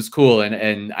 So it was cool.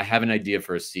 And I have an idea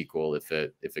for a sequel if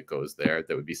it goes there,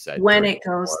 that would be set when it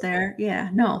goes there. Yeah,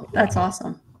 no, that's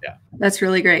awesome. Yeah, that's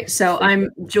really great. So I'm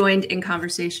joined in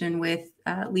conversation with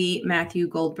Lee Matthew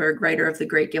Goldberg, writer of The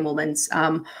Great Gimmelmans.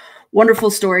 Wonderful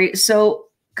story. So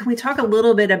can we talk a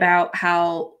little bit about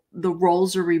how the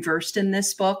roles are reversed in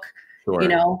this book? You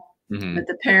know, that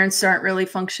the parents aren't really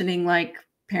functioning like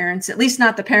parents, at least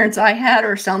not the parents I had,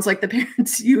 or sounds like the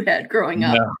parents you had growing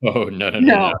up.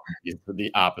 No. It's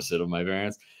the opposite of my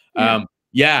parents.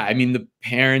 Yeah, I mean, the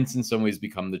parents in some ways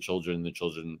become the children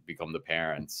become the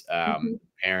parents.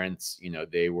 Parents, you know,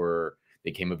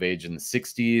 they came of age in the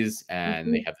 60s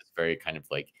and they have this very kind of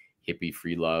like hippie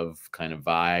free love kind of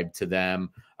vibe to them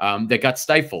that got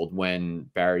stifled when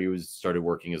Barry started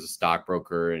working as a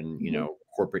stockbroker in, you know,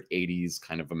 corporate 80s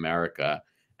kind of America.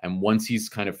 And once he's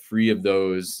kind of free of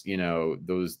those, you know,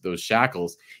 those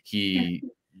shackles, he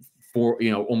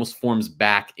almost forms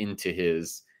back into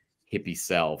his hippie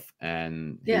self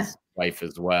and his wife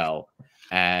as well.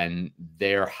 And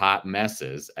they're hot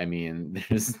messes. I mean,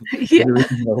 there is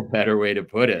no better way to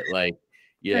put it. Like,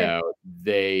 You Right. know,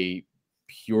 they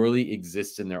purely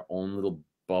exist in their own little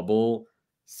bubble,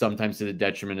 sometimes to the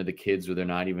detriment of the kids where they're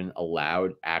not even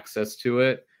allowed access to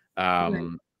it.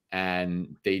 Right.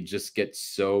 And they just get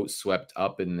so swept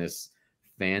up in this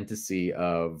fantasy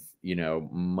of, you know,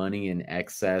 money and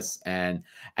excess. And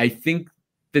I think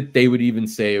that they would even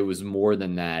say it was more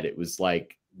than that. It was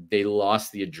like they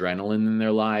lost the adrenaline in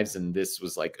their lives, and this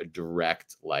was like a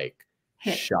direct like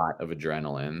Hit. shot of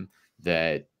adrenaline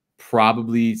that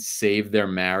probably saved their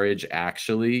marriage.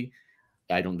 Actually,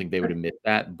 I don't think they would admit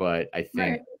that, but I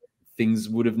think Right. things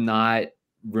would have not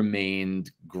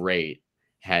remained great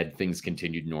had things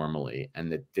continued normally,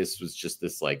 and that this was just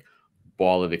this like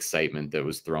ball of excitement that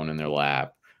was thrown in their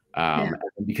lap. Yeah.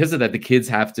 And because of that, the kids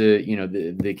have to, you know,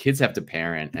 the kids have to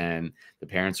parent, and the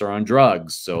parents are on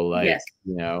drugs. So like, Yes.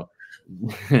 you know,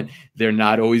 they're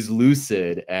not always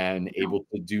lucid and No. able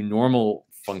to do normal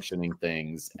functioning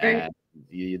things. Right. And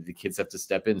the kids have to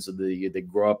step in. So they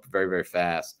grow up very, very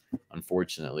fast,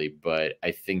 unfortunately. But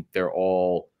I think they're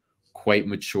all quite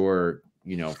mature,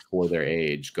 you know, for their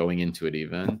age going into it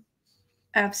even.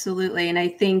 Absolutely. And I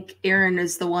think Aaron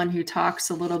is the one who talks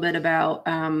a little bit about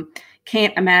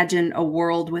can't imagine a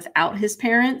world without his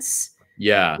parents,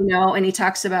 Yeah. you know, and he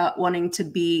talks about wanting to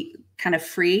be kind of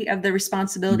free of the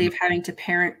responsibility of having to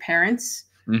parent parents.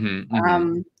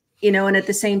 You know, and at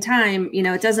the same time, you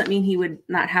know, it doesn't mean he would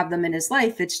not have them in his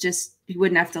life. It's just he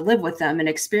wouldn't have to live with them and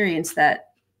experience that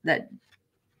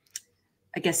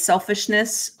I guess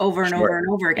selfishness over and over Sure. and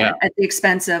over again at the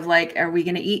expense of like, are we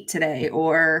going to eat today?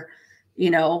 Or, you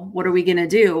know, what are we going to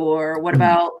do? Or what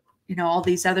about, you know, all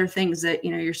these other things that, you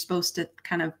know, you're supposed to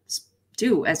kind of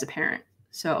do as a parent.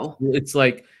 So it's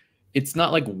like, it's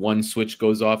not like one switch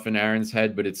goes off in Aaron's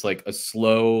head, but it's like a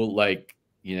slow, like,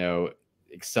 you know,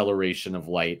 acceleration of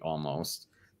light almost.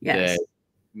 yes. That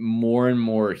more and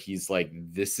more he's like,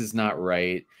 this is not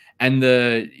right. And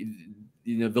the,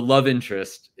 you know, the love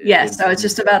interest Yes. I was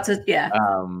just about to, yeah.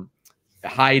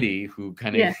 Heidi, who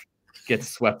kind of Yeah. gets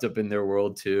swept up in their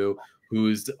world too,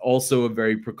 who's also a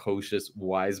very precocious,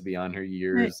 wise beyond her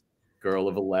years girl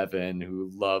of 11 who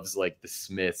loves like the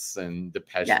Smiths and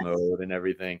Depeche Yes. Mode and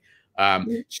everything.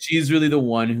 She's really the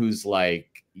one who's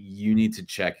like, you need to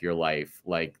check your life.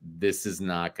 Like, this is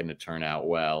not going to turn out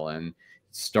well. And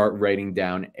start writing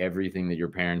down everything that your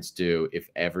parents do if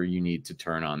ever you need to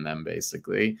turn on them,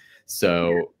 basically.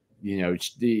 So, you know,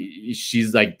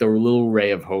 she's like the little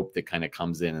ray of hope that kind of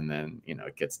comes in, and then, you know,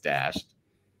 it gets dashed.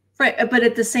 Right. But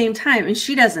at the same time, and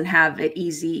she doesn't have it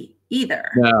easy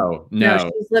either. No.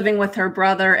 She's living with her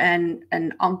brother and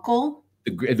an uncle.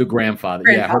 The grandfather.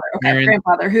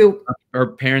 Grandfather who her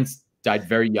parents died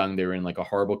very young. They were in like a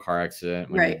horrible car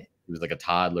accident when right. he was like a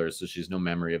toddler, so she's no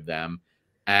memory of them.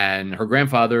 And her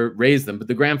grandfather raised them, but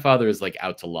the grandfather is like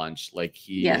out to lunch. Like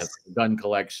he has a gun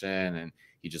collection and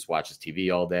he just watches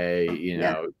TV all day, you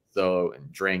know, so,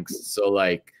 and drinks. So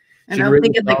like, and I'm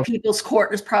thinking the People's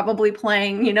Court is probably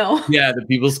playing, you know. Yeah, the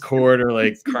People's Court or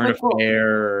like Current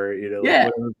Affair, or, you know, Yeah.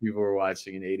 whatever people were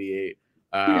watching in '88.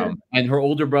 And her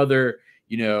older brother,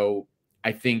 you know,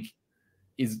 I think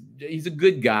he's a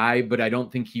good guy, but I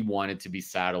don't think he wanted to be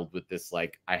saddled with this,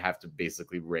 like, I have to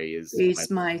basically raise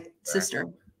my sister.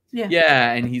 Yeah.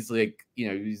 Yeah, and he's like, you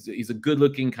know, he's a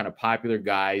good-looking, kind of popular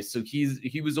guy. So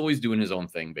he was always doing his own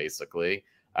thing, basically.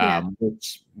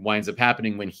 Which winds up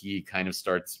happening when he kind of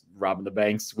starts robbing the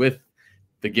banks with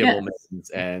the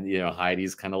Gimmelmans, and, you know,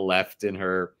 Heidi's kind of left in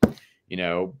her, you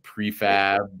know,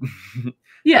 prefab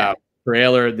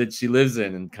trailer that she lives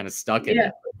in and kind of stuck in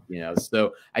it, you know.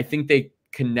 So I think they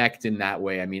connect in that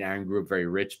way. I mean, Aaron grew up very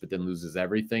rich, but then loses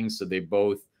everything. So they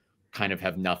both kind of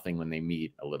have nothing when they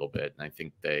meet a little bit. And I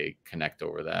think they connect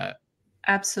over that.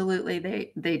 Absolutely,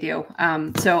 they do.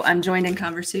 So I'm joined in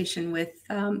conversation with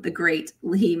the great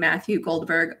Matthew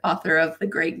Goldberg, author of The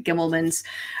Great Gimmelmans.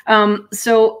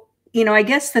 So, you know, I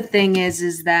guess the thing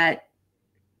is that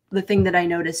the thing that I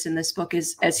noticed in this book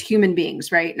is, as human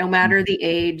beings, right, no matter the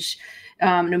age,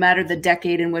 no matter the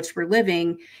decade in which we're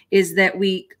living, is that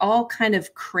we all kind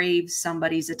of crave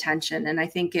somebody's attention. And I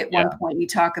think at one point you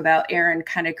talk about Aaron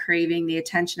kind of craving the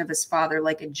attention of his father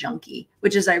like a junkie,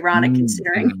 which is ironic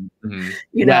considering,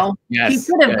 you know, he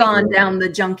could have gone down the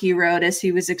junkie road as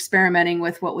he was experimenting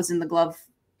with what was in the glove,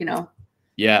 you know.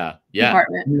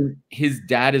 Department. His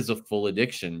dad is a full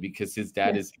addiction because his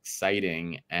dad is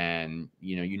exciting, and,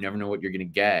 you know, you never know what you're going to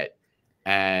get.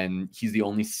 And he's the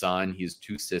only son. He has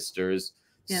two sisters.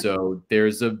 So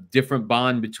there's a different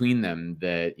bond between them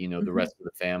that, you know, the rest of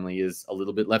the family is a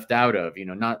little bit left out of, you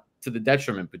know, not to the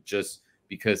detriment, but just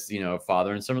because, you know, a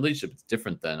father and son relationship, it's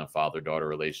different than a father-daughter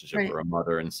relationship or a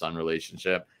mother and son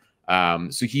relationship.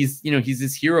 So he's, he's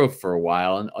this hero for a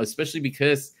while, and especially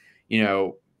because,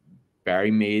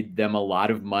 Barry made them a lot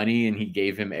of money and he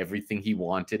gave him everything he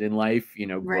wanted in life,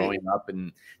 growing up,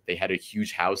 and they had a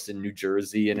huge house in New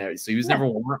Jersey. And so he was never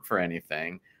want for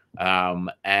anything.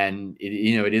 And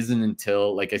it isn't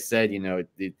until, like I said,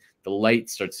 the light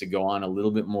starts to go on a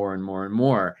little bit more and more and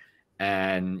more.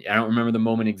 And I don't remember the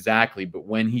moment exactly, but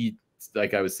when he,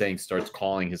 like I was saying, starts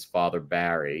calling his father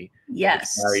Barry.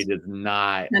 Yes. Barry does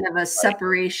not. Kind of a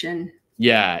separation.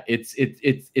 Yeah, it's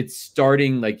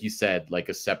starting, like you said, like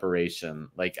a separation,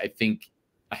 like I think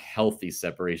a healthy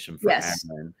separation for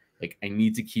Aaron. Like, I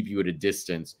need to keep you at a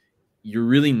distance. You're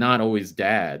really not always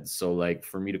dad. So like,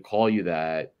 for me to call you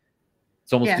that,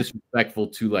 it's almost disrespectful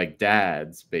to like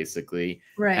dads, basically.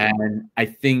 Right. And I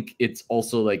think it's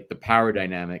also like the power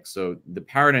dynamic. So the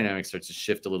power dynamic starts to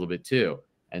shift a little bit too.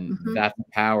 And that's the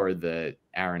power that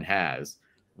Aaron has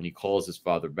when he calls his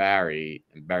father Barry,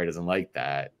 and Barry doesn't like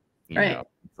that. You know,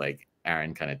 it's like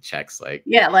Aaron kind of checks, like,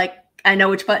 like, I know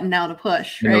which button now to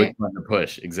push, right? I know which button to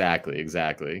push.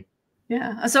 Exactly.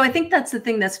 Yeah. So I think that's the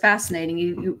thing that's fascinating.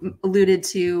 You alluded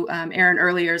to Aaron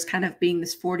earlier as kind of being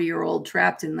this 40-year-old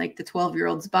trapped in like the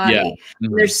 12-year-old's body. Yeah.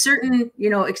 There's certain,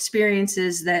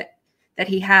 experiences that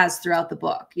he has throughout the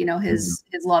book, his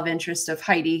love interest of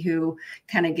Heidi, who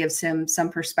kind of gives him some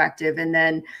perspective. And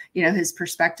then, his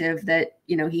perspective that,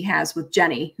 he has with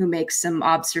Jenny, who makes some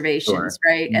observations,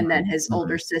 right? And then his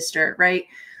older sister, right?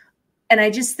 And I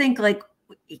just think like,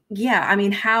 I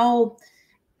mean, how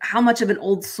much of an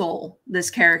old soul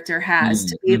this character has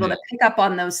to be able to pick up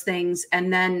on those things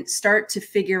and then start to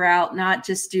figure out, not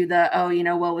just do the,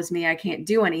 woe was me, I can't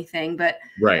do anything, but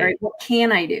all right, what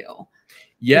can I do?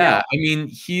 Yeah, I mean,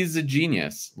 he's a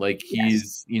genius. Like,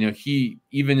 he's, he,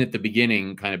 even at the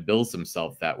beginning, kind of bills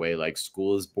himself that way. Like,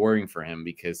 school is boring for him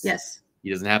because he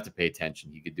doesn't have to pay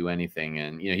attention. He could do anything.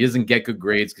 And, he doesn't get good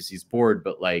grades because he's bored,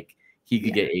 but like, he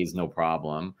could get A's no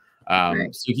problem. So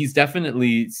he's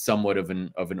definitely somewhat of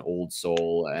an old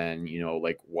soul, and,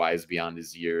 like, wise beyond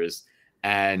his years.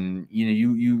 And,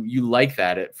 you like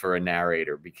that for a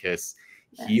narrator, because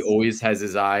he always has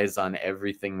his eyes on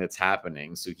everything that's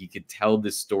happening. So he could tell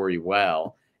this story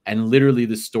well. And literally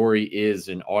the story is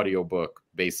an audiobook,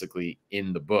 basically,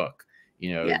 in the book.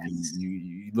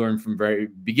 You learn from very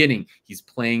beginning, he's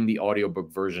playing the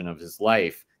audiobook version of his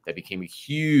life that became a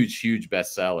huge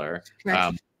bestseller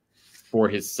for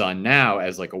his son now,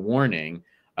 as like a warning.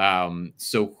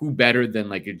 So who better than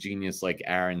like a genius like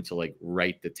Aaron to like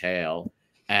write the tale?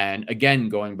 And again,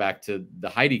 going back to the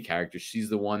Heidi character, she's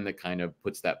the one that kind of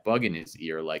puts that bug in his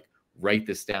ear, like, write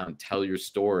this down, tell your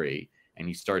story. And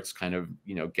he starts kind of,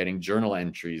 getting journal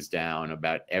entries down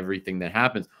about everything that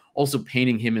happens. Also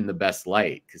painting him in the best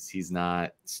light, because he's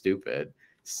not stupid.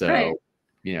 So,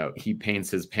 he paints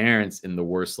his parents in the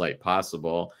worst light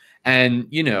possible.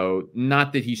 And,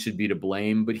 not that he should be to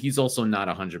blame, but he's also not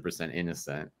 100%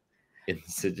 innocent.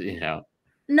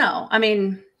 No, I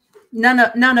mean,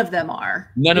 none of them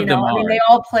are. None of them are. I mean, they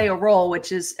all play a role,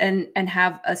 which is and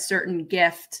have a certain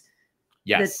gift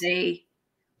that they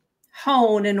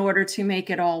hone in order to make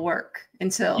it all work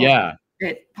until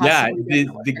it possibly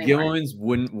the Gimmelmans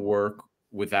wouldn't work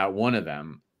without one of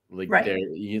them. Like,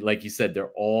 like you said,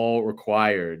 they're all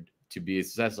required to be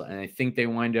successful. And I think they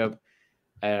wind up,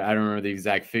 I don't remember the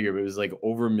exact figure, but it was like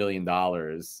over $1 million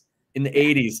in the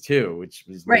 80s too, which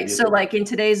was so like in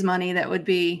today's money, that would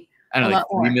be, I don't know,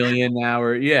 like 3 million now,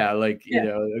 or like,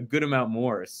 a good amount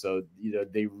more. So,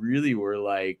 they really were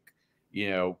like,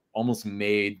 almost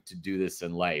made to do this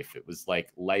in life. It was like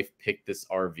life picked this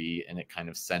RV and it kind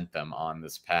of sent them on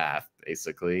this path,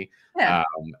 basically.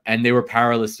 And they were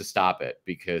powerless to stop it,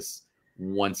 because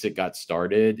once it got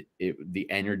started, the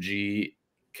energy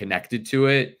connected to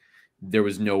it, there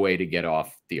was no way to get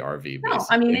off the RV. Basically. No,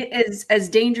 I mean, it is as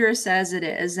dangerous as it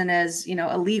is, and as,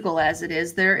 illegal as it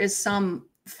is, there is some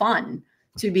fun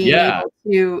to being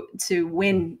able to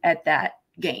win at that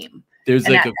game. There's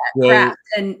like a quote,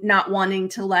 and not wanting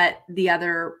to let the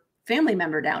other family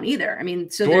member down either. I mean,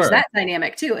 so there's that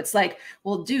dynamic too. It's like,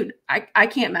 well, dude, I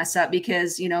can't mess up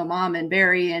because, Mom and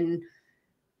Barry, and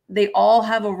they all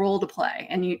have a role to play.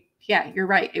 And you're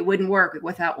right. It wouldn't work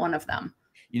without one of them.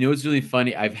 It's really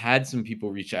funny. I've had some people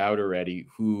reach out already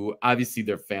who obviously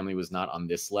their family was not on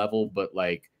this level, but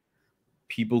like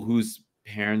people whose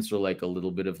parents are like a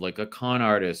little bit of like a con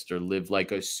artist, or live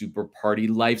like a super party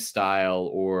lifestyle,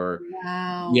 or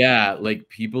like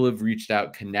people have reached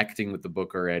out connecting with the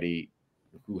book already,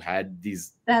 who had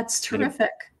these. That's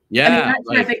terrific. I mean, that's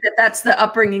terrific that that's the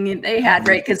upbringing they had,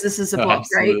 right? Because this is a book,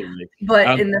 right?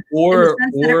 But in the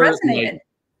sense that it resonated. Like,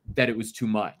 that it was too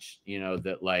much,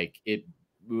 that like it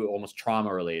almost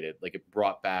trauma related. Like it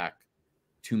brought back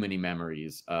too many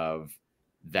memories of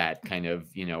that kind of,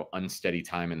 you know, unsteady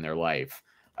time in their life.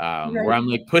 Where I'm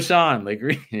like, push on, like,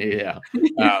 yeah.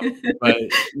 But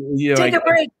you know, take a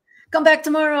break, come back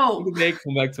tomorrow.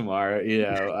 Come back tomorrow, you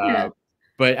know.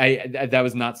 But that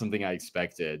was not something I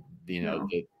expected. You know,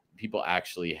 that people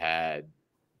actually had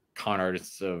con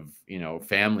artists of, you know,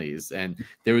 families. And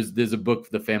there's a book,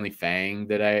 The Family Fang,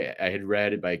 that I had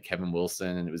read by Kevin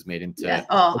Wilson, and it was made into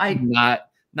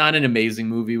not an amazing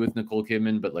movie with Nicole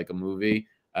Kidman, but like a movie.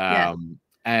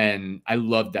 And I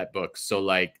loved that book. So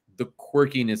like the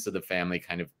quirkiness of the family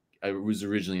kind of, I was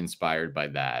originally inspired by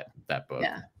that book.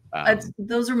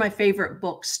 Those are my favorite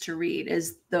books to read,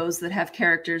 is those that have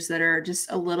characters that are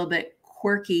just a little bit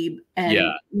quirky and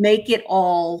make it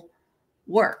all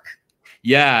work.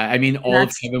 Yeah, I mean, all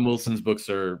of Kevin Wilson's books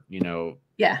are, you know,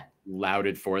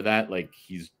 lauded for that. Like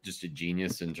he's just a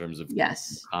genius in terms of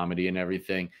comedy and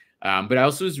everything. But I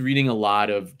also was reading a lot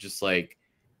of just like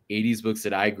 80s books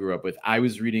that I grew up with. I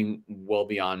was reading well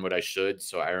beyond what I should.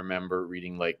 So I remember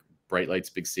reading like Bright Lights,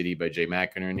 Big City by Jay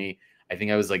McInerney. I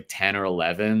think I was like 10 or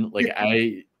 11. Like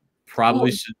I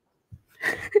probably should.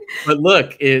 But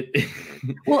look,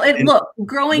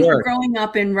 growing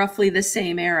up in roughly the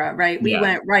same era, right? We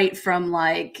went right from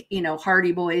like, you know,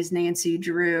 Hardy Boys, Nancy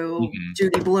Drew,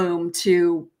 Judy Blume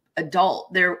to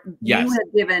adult. You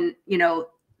have given, you know,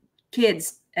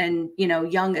 kids and, you know,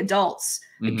 young adults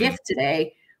a gift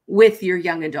today with your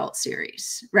young adult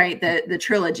series, right? The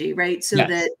trilogy, right? So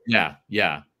I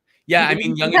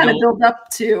mean, young adult build up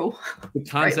to the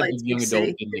concept of young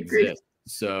adult didn't exist.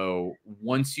 So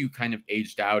once you kind of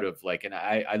aged out of like, and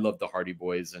I love the Hardy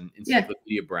Boys, and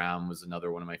Encyclopedia Brown was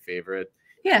another one of my favorite.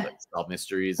 Like solve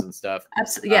mysteries and stuff.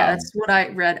 Absolutely. Yeah, that's what I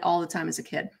read all the time as a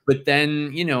kid. But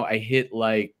then, you know, I hit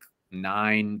like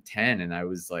 9, 10, and I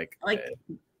was like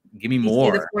give me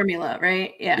more. The formula,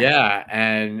 right? Yeah.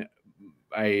 And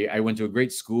I went to a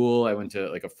great school. I went to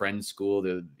like a friend's school,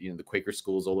 the Quaker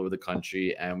schools all over the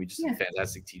country, and we just had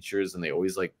fantastic teachers, and they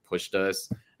always like pushed us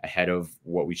ahead of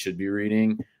what we should be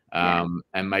reading.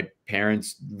 And my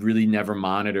parents really never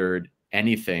monitored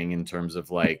anything in terms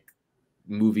of like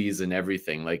movies and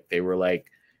everything. Like they were like,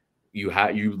 you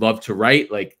love to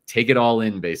write, like take it all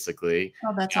in, basically.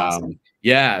 Oh, that's awesome.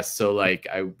 Yeah. So like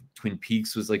Twin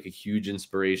Peaks was like a huge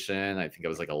inspiration. I think I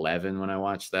was like 11 when I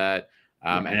watched that.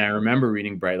 And I remember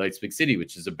reading Bright Lights, Big City,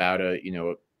 which is about a, you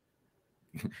know,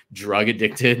 drug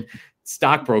addicted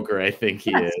stockbroker. I think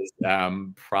he is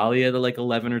probably at like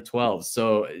 11 or 12.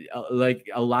 So like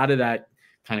a lot of that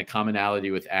kind of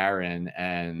commonality with Aaron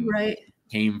and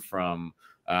came from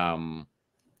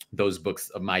those books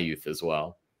of my youth as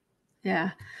well.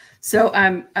 Yeah. So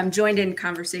I'm joined in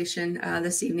conversation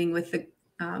this evening with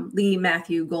the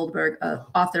Matthew Goldberg,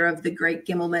 author of The Great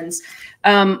Gimmelmans.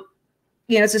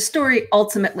 You know, it's a story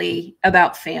ultimately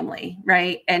about family,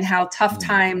 right? And how tough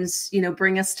times, you know,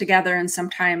 bring us together and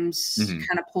sometimes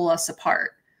kind of pull us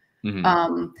apart.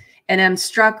 And I'm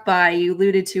struck by, you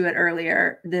alluded to it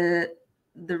earlier, the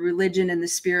religion and the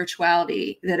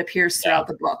spirituality that appears throughout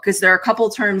the book. Because there are a couple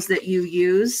terms that you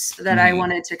use that I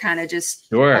wanted to kind of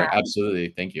just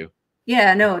absolutely. Thank you.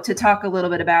 Yeah, no, to talk a little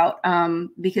bit about,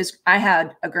 because I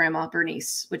had a grandma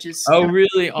Bernice, which is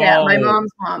really? Yeah, my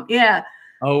mom's mom. Yeah.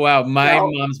 Oh, wow. My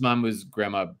mom's mom was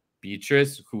Grandma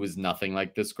Beatrice, who was nothing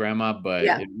like this grandma, but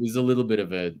it was a little bit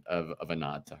of a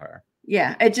nod to her.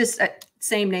 Yeah, it just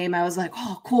same name. I was like,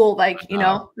 oh, cool. Like, you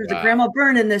know, there's a Grandma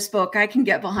Byrne in this book. I can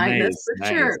get behind this for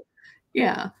sure.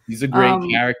 Yeah. He's a great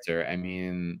character. I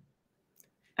mean,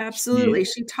 absolutely.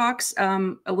 She talks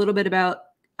a little bit about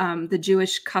the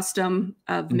Jewish custom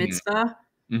of mitzvah.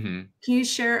 Can you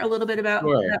share a little bit about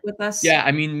that with us? Yeah,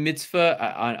 I mean,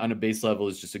 mitzvah on a base level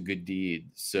is just a good deed.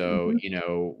 So, you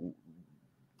know,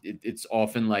 it's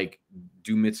often like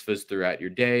do mitzvahs throughout your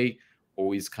day,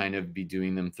 always kind of be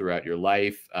doing them throughout your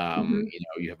life. You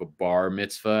know, you have a bar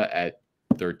mitzvah at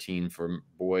 13 for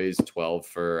boys, 12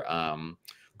 for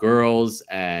girls.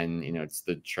 And, you know, it's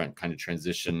the kind of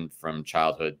transition from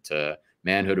childhood to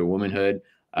manhood or womanhood.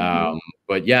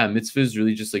 But yeah, mitzvah is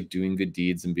really just like doing good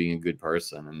deeds and being a good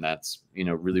person. And that's, you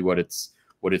know, really what it's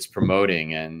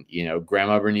promoting. And, you know,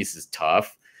 Grandma Bernice is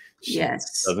tough. She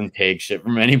doesn't take shit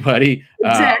from anybody.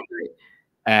 Exactly.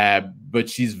 But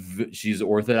she's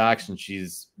Orthodox, and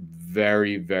she's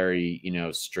very, very, you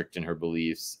know, strict in her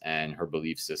beliefs and her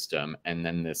belief system. And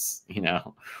then this, you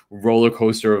know, roller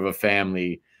coaster of a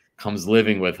family comes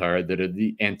living with her that are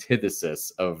the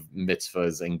antithesis of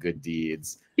mitzvahs and good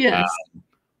deeds. Yes.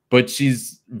 But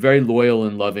she's very loyal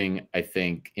and loving, I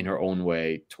think, in her own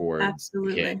way towards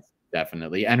the kids,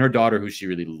 definitely. And her daughter, who she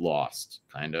really lost,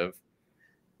 kind of.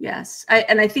 Yes.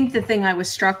 And I think the thing I was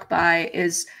struck by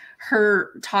is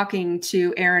her talking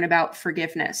to Aaron about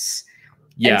forgiveness.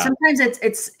 And Yeah. sometimes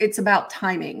it's about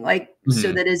timing, like,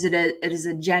 so that it is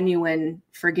a genuine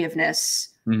forgiveness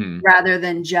rather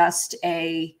than just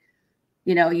a,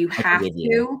 you know, you have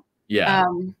to. Yeah.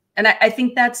 And I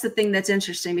think that's the thing that's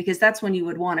interesting, because that's when you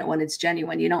would want it, when it's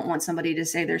genuine. You don't want somebody to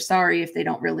say they're sorry if they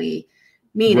don't really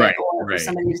mean it, or for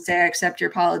somebody to say, I accept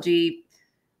your apology.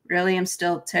 Really, I'm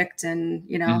still ticked and,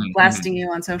 you know, blasting you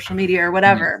on social media or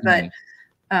whatever. But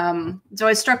so I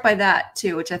was struck by that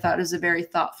too, which I thought was a very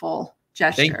thoughtful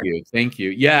gesture. Thank you. Thank you.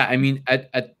 Yeah. I mean,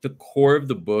 at the core of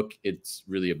the book, it's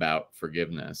really about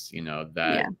forgiveness. You know,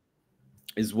 that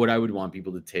is what I would want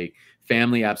people to take.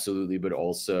 Family, absolutely. But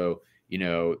also, you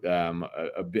know,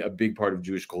 a big part of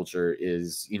Jewish culture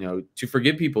is, you know, to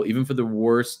forgive people, even for the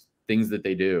worst things that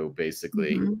they do,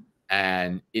 basically.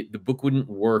 And the book wouldn't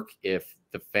work if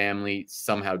the family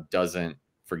somehow doesn't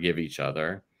forgive each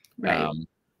other.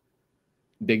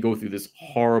 They go through this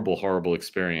horrible, horrible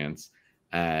experience,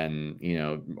 and, you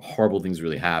know, horrible things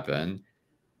really happen,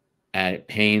 and it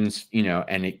pains, you know,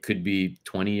 and it could be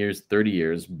 20 years, 30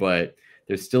 years, but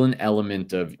there's still an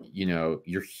element of, you know,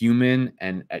 you're human,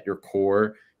 and at your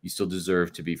core, you still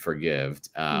deserve to be forgived.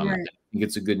 I think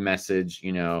it's a good message,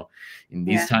 you know, in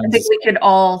these times. I think we could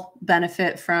all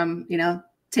benefit from, you know,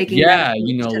 taking you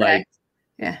know, today.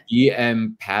 like, be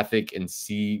empathic and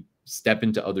step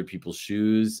into other people's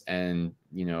shoes, and,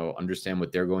 you know, understand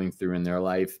what they're going through in their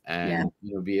life, and,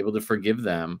 you know, be able to forgive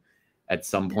them at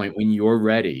some point when you're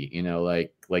ready, you know,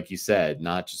 like you said,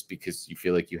 not just because you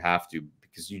feel like you have to,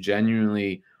 because you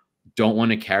genuinely don't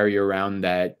want to carry around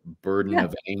that burden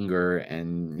of anger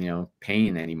and, you know,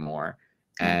 pain anymore.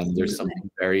 And there's something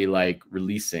very, like,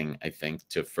 releasing, I think,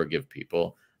 to forgive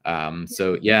people.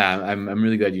 So yeah, I'm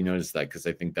really glad you noticed that, because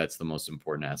I think that's the most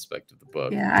important aspect of the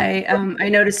book. I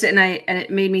noticed it, and it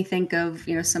made me think of,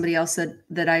 you know, somebody else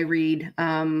that I read,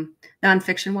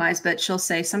 nonfiction wise, but she'll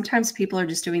say sometimes people are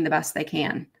just doing the best they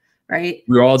can, right?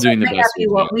 We're all doing the best we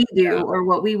can. What we do or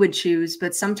what we would choose,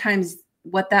 but sometimes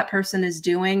what that person is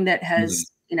doing that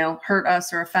has, you know, hurt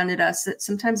us or offended us, that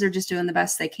sometimes they're just doing the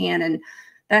best they can. And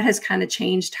that has kind of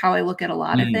changed how I look at a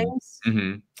lot of things.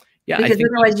 Yeah, because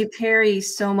otherwise you carry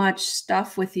so much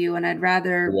stuff with you, and I'd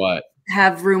rather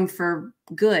have room for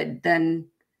good than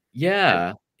you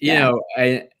know,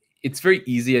 it's very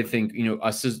easy, I think, you know,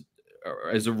 us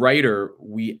as a writer,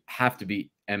 we have to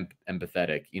be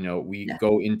empathetic. You know, we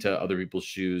go into other people's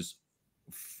shoes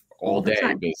all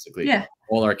day, basically.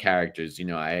 All our characters, you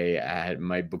know, I had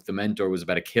my book, The Mentor, was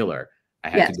about a killer. I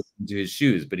had to go into his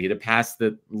shoes, but he had a past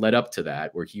that led up to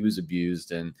that, where he was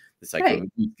abused and the cycle of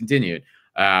abuse continued.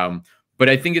 But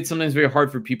I think it's sometimes very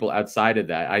hard for people outside of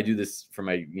that. I do this for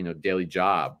my, you know, daily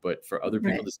job, but for other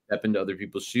people to step into other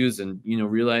people's shoes and, you know,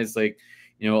 realize, like,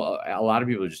 you know, a lot of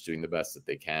people are just doing the best that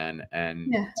they can,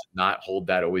 and to not hold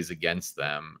that always against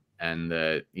them. And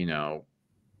that, you know,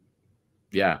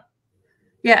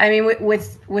 I mean,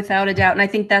 without a doubt. And I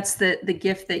think that's the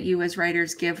gift that you as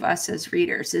writers give us as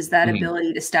readers, is that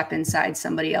ability to step inside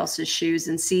somebody else's shoes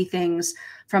and see things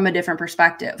from a different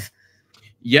perspective.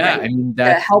 I mean,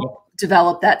 that help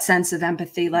develop that sense of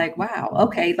empathy. Like, wow,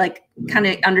 okay, like, kind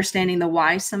of understanding the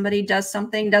why somebody does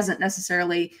something doesn't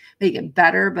necessarily make it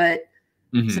better, but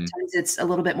sometimes it's a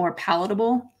little bit more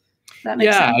palatable. That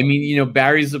makes sense. I mean, you know,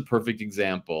 Barry's a perfect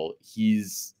example.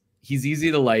 He's easy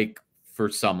to like for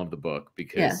some of the book,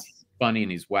 because he's funny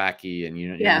and he's wacky, and you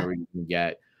know what you can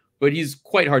get, but he's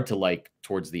quite hard to like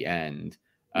towards the end.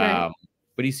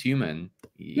 But he's human,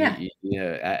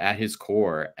 at his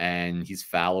core, and he's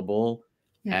fallible.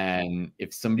 And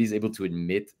if somebody's able to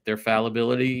admit their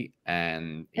fallibility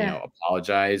and, you know,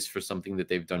 apologize for something that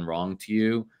they've done wrong to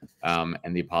you,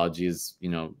 and the apology is, you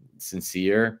know,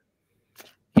 sincere,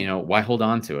 you know, why hold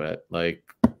on to it? Like,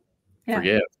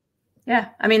 forgive.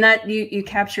 I mean, that you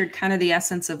captured kind of the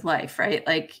essence of life, right?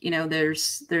 Like, you know,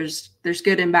 there's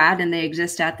good and bad, and they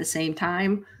exist at the same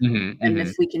time. And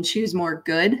if we can choose more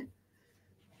good,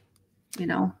 you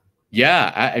know.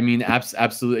 I mean,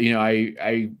 absolutely. You know,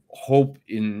 I hope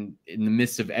in the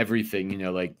midst of everything, you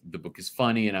know, like, the book is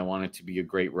funny and I want it to be a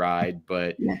great ride,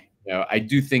 but you know, I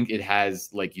do think it has,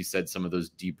 like you said, some of those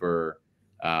deeper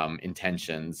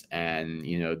intentions, and,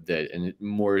 you know, that a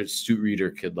more astute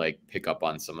reader could, like, pick up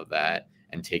on some of that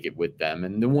and take it with them.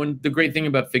 And the great thing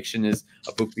about fiction is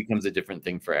a book becomes a different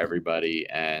thing for everybody.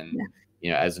 And you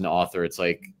know, as an author, it's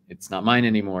like, it's not mine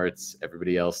anymore, it's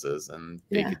everybody else's, and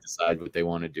they could decide what they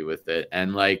want to do with it.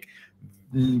 And, like,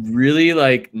 really,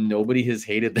 like, nobody has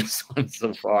hated this one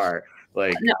so far.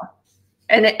 Like, no.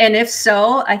 And if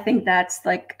so, I think that's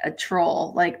like a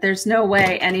troll. Like there's no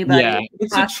way anybody Yeah, would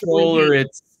it's a possibly troll or hate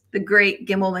it's The Great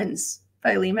Gimmelmans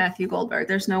by Matthew Goldberg.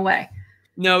 There's no way.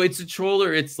 no, it's a troll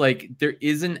or it's like there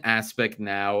is an aspect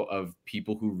now of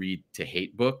people who read to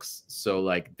hate books. So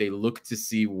like they look to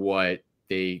see what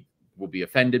they will be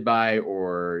offended by,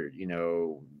 or you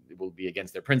know, it will be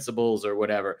against their principles or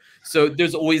whatever. So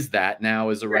there's always that now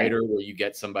as a writer, where you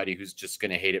get somebody who's just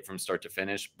going to hate it from start to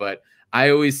finish. But I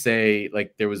always say,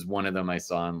 like, there was one of them I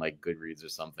saw on like Goodreads or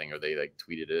something, or they like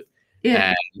tweeted it. Yeah.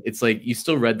 And it's like, you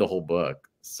still read the whole book.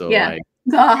 So like,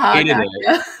 you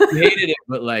hated it,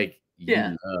 but like,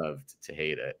 you loved to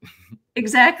hate it.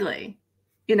 Exactly.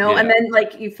 You know, and then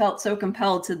like you felt so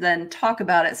compelled to then talk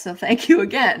about it. So thank you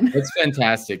again. That's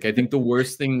fantastic. I think the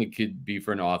worst thing that could be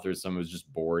for an author is someone who's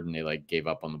just bored and they like gave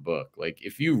up on the book. Like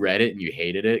if you read it and you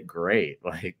hated it, great.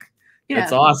 Like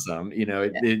that's awesome. You know,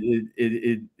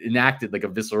 it enacted like a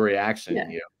visceral reaction.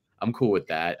 You know, I'm cool with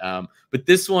that. But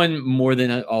this one, more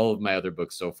than all of my other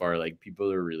books so far, like people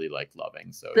are really like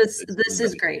loving. So this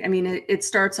is great. I mean, it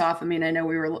starts off. I mean, I know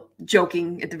we were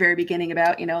joking at the very beginning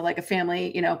about, you know, like a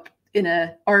family, you know, in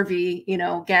a RV, you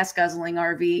know, gas guzzling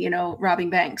RV, you know, robbing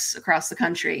banks across the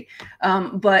country.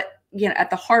 But you know, at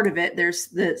the heart of it, there's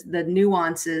the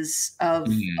nuances of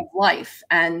life,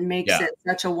 and makes it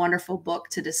such a wonderful book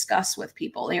to discuss with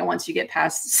people. You know, once you get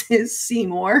past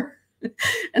Seymour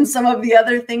and some of the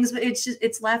other things, but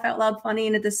it's laugh out loud funny,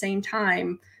 and at the same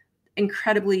time,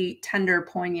 incredibly tender,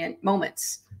 poignant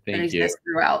moments that exist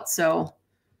throughout. So,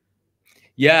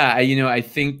 yeah, you know, I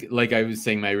think, like I was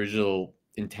saying, my original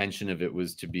intention of it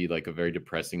was to be like a very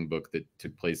depressing book that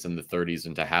took place in the 30s,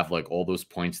 and to have like all those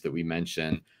points that we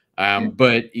mentioned.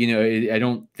 But you know, I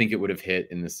don't think it would have hit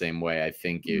in the same way. I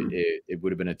think it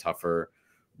would have been a tougher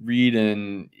read,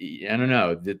 and I don't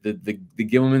know. The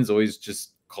Gimmelmans always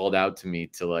just called out to me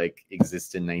to like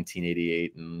exist in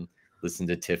 1988 and listen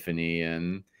to Tiffany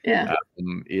and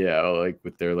you know, like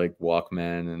with their like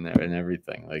Walkman and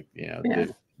everything. Like, you know,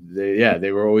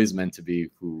 they were always meant to be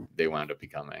who they wound up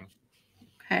becoming.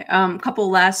 Okay, couple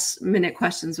last minute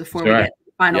questions before we get to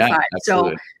the final five.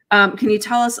 Absolutely. So, can you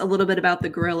tell us a little bit about the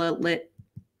Guerrilla Lit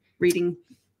reading?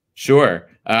 Sure.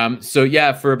 So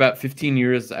yeah, for about 15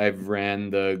 years, I've ran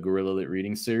the Guerrilla Lit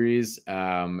reading series,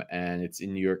 and it's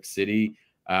in New York City.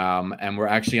 And we're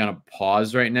actually on a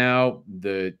pause right now.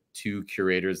 The two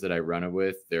curators that I run it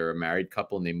with, they're a married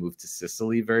couple, and they moved to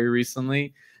Sicily very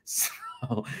recently.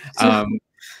 So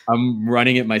I'm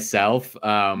running it myself,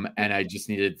 and I just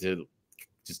needed to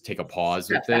just take a pause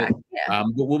with it.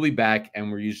 But we'll be back,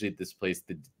 and we're usually at this place,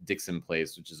 the Dixon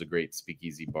Place, which is a great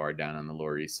speakeasy bar down on the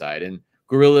Lower East Side. And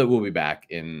Guerrilla will be back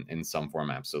in some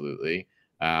form, absolutely.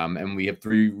 And we have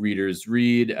 3 readers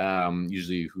read,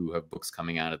 usually who have books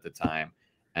coming out at the time.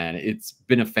 And it's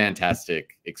been a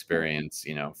fantastic experience,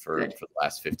 you know, for the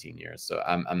last 15 years. So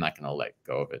I'm not going to let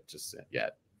go of it just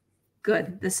yet.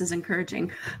 Good. This is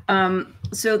encouraging.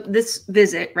 So this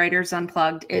visit, Writers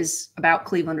Unplugged, is about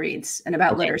Cleveland Reads and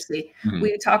about literacy. Will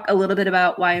you talk a little bit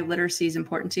about why literacy is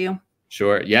important to you?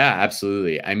 Sure. Yeah,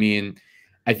 absolutely. I mean,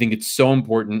 I think it's so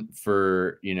important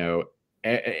for, you know,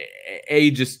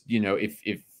 just, you know,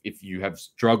 if you're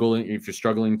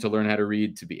struggling to learn how to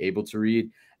read, to be able to read,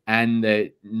 and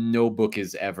that no book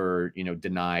is ever, you know,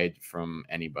 denied from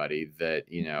anybody. That,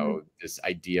 you know, this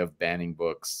idea of banning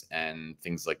books and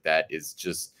things like that is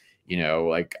just, you know,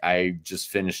 like I just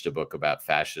finished a book about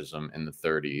fascism in the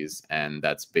 30s, and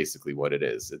that's basically what it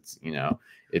is. It's, you know,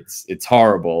 it's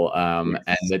horrible. And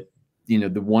that, you know,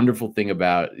 the wonderful thing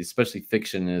about especially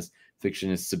fiction is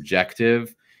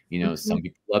subjective. You know, some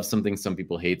people love something, some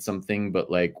people hate something, but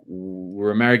like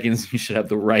we're Americans, we should have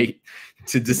the right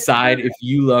to decide if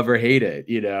you love or hate it,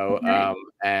 you know?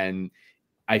 And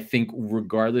I think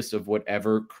regardless of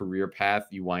whatever career path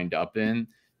you wind up in,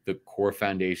 the core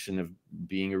foundation of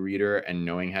being a reader and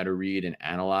knowing how to read and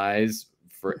analyze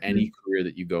for any career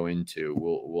that you go into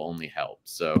will only help.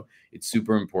 So it's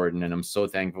super important. And I'm so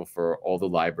thankful for all the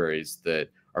libraries that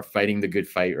are fighting the good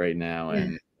fight right now,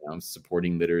 and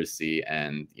supporting literacy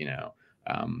and, you know,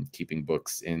 keeping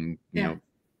books in, you know,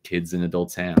 kids and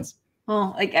adults' hands.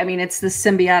 Well, like, I mean, it's the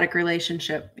symbiotic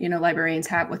relationship, you know, librarians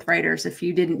have with writers. If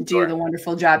you didn't do the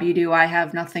wonderful job you do, I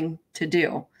have nothing to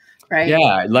do. Right.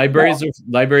 Yeah. Libraries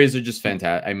are just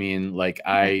fantastic. I mean, like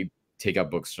I take out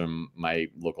books from my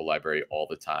local library all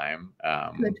the time.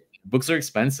 Books are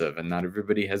expensive, and not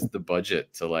everybody has the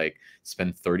budget to like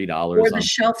spend $30 or the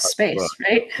shelf space,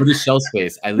 right? For the shelf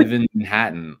space. I live in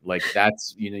Manhattan. Like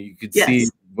that's, you know, you could see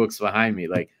books behind me.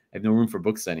 Like I have no room for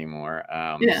books anymore.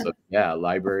 So yeah,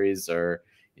 libraries are,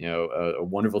 you know, a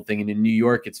wonderful thing. And in New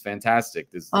York, it's fantastic.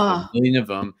 There's like a Oh, million of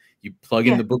them. You plug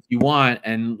in yeah, the book you want,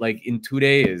 and like in 2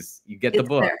 days, you get the it's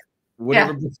book, there.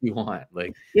 whatever Yeah. book you want.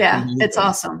 Like, Yeah, it's amazing.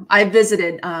 awesome. I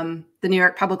visited the New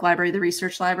York Public Library, the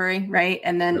research library, right?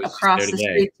 And I then was just there across the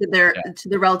today. street to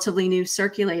the relatively new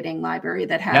circulating library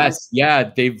that Yes, has yeah,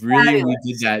 they've really redid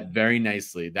fabulous. that very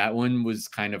nicely. That one was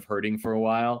kind of hurting for a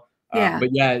while. Yeah, But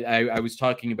yeah, I was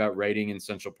talking about writing in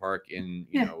Central Park in,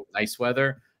 you yeah, know, nice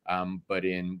weather. But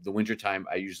in the wintertime,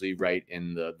 I usually write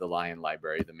in the Lion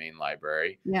Library, the main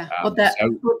library. yeah.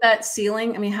 So With that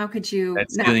ceiling, I mean, how could you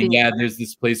that not ceiling, be yeah, impressed? there's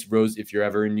this place, Rose, if you're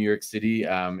ever in New York City,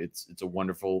 it's a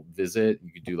wonderful visit.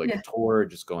 You could do like a Yeah, tour,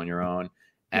 just go on your own.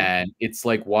 yeah, And it's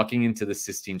like walking into the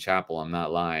Sistine Chapel. I'm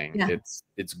not lying. yeah,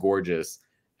 It's gorgeous.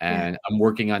 yeah. And I'm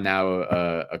working on now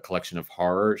a collection of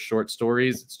horror short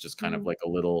stories. It's just kind of Mm, like a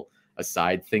little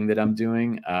aside thing that I'm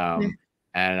doing. yeah.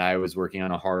 And I was working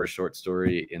on a horror short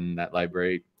story in that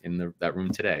library in that room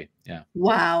today. Yeah.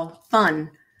 Wow,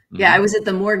 fun. Yeah, I Mhm. was at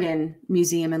the Morgan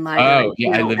Museum and Library Oh,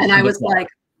 yeah, I too, live and I on the was block. like,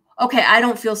 okay, I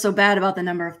don't feel so bad about the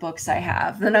number of books I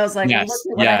have. Then I was like, well, look Yes.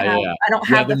 at what I Yeah, yeah, have. yeah. I don't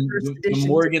Yeah, have the first the edition to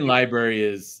Morgan read. Library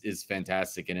is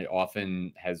fantastic, and it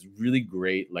often has really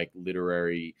great, like,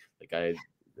 literary, like, I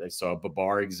saw a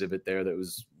Babar exhibit there that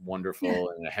was Yeah.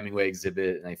 wonderful, and a Hemingway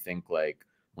exhibit, and I think, like,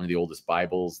 one of the oldest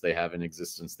Bibles they have in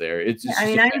existence there. Yeah, It's I just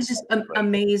mean, a I was just fantastic place.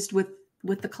 amazed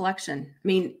with the collection. I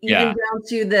mean, even Yeah. down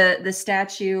to the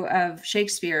statue of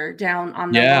Shakespeare down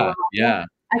on the Yeah, lower level. yeah.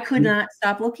 I could not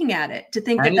stop looking at it to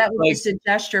think that And it's that was like just a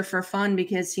gesture for fun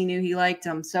because he knew he liked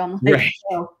him. So I'm like, right.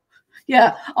 oh,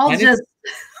 yeah, I'll And just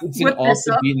it's an whip off this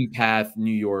the up. beaten path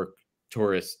New York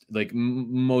tourist. Like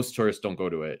most tourists don't go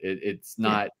to it. It's Yeah,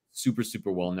 not super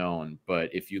super well known,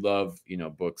 but if you love, you know,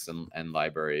 books and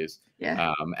libraries,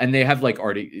 yeah, and they have like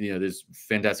art, you know, there's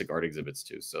fantastic art exhibits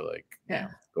too. So like, you yeah. know,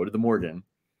 go to the Morgan.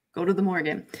 Go to the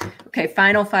Morgan. Okay,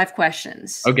 final 5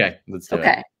 questions. Okay, let's do it.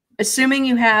 Okay. Assuming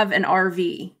you have an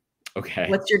RV, Okay.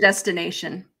 what's your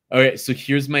destination? Okay. So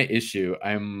here's my issue.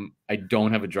 I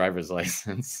don't have a driver's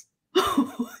license.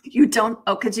 You don't?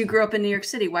 Oh, because you grew up in New York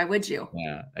City. Why would you?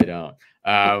 Yeah, I don't.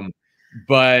 Oh,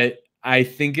 But I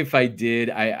think if I did,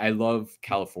 I love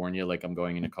California. Like I'm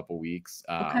going in a couple weeks,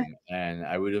 okay. and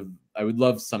I would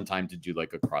love sometime to do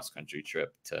like a cross country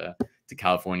trip to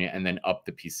California and then up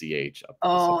the PCH, up the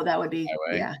Pacific Oh, that would be,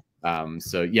 Highway. yeah.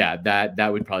 So yeah,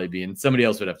 that would probably be, and somebody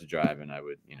else would have to drive, and I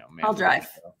would, you know, man I'll the drive.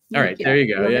 radio. All right, Yeah. there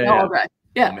you go. Yeah, No, yeah. I'll drive. I'll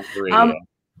Yeah. man the radio. Um,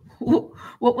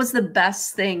 what was the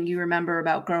best thing you remember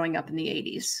about growing up in the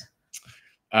 80s?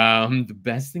 The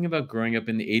best thing about growing up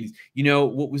in the 80s, you know,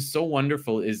 what was so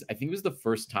wonderful is I think it was the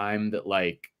first time that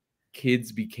like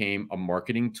kids became a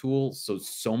marketing tool.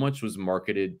 So much was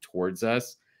marketed towards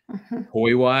us Mhm.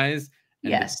 toy wise,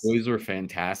 and the Yes. toys were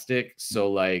fantastic.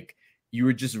 So like you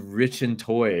were just rich in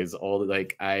toys.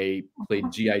 Like I played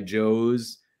Uh-huh. GI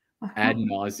Joes Uh-huh. ad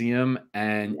nauseum,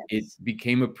 and it Yes.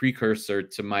 became a precursor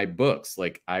to my books.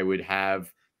 Like I would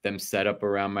have them set up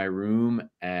around my room, Yep.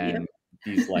 and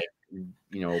these like,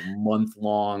 you know, month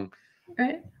long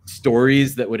Right.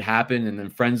 stories that would happen, and then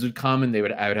friends would come and I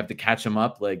would have to catch them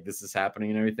up, like this is happening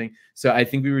and everything. So I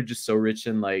think we were just so rich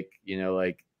in like, you know,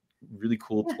 like really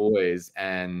cool Yeah. toys,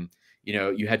 and you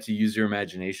know, you had to use your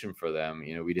imagination for them.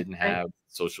 You know, we didn't Right. have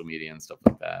social media and stuff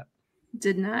like that.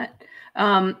 Did not.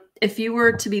 If you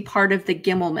were to be part of the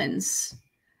Gimmelmans,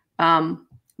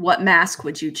 what mask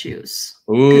would you choose?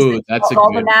 Because Ooh, that's a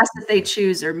all the good masks one. that they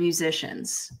choose are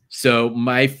musicians. So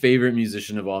my favorite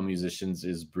musician of all musicians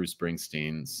is Bruce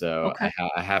Springsteen. So Okay.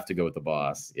 I have to go with the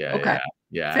boss. Yeah, Okay. yeah,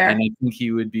 yeah. Fair. And I think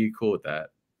he would be cool with that.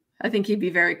 I think he'd be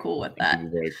very cool I with think he'd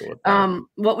that. be very cool with that.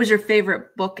 What was your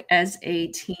favorite book as a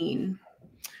teen?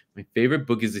 My favorite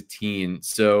book as a teen.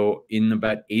 So in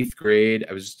about 8th grade,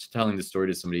 I was just telling the story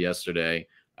to somebody yesterday.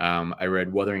 I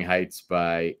read Wuthering Heights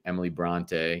by Emily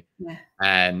Bronte, Yeah.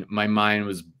 and my mind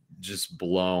was just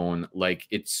blown. Like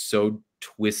it's so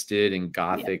twisted and Yeah.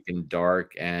 gothic and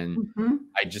dark, and Mhm.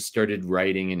 I just started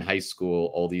writing in high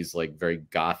school all these like very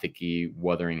gothic-y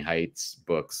Wuthering Heights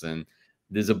books. And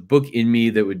there's a book in me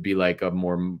that would be like a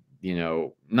more, you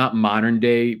know, not modern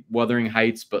day Wuthering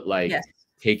Heights, but like Yes.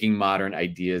 taking modern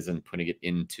ideas and putting it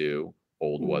into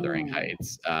old Wuthering Ooh.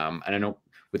 Heights. And I know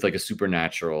with like a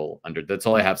supernatural under, that's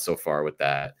all I have so far with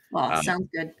that. Well, Um, sounds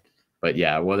good. but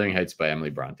yeah, Wuthering Heights by Emily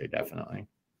Bronte, definitely.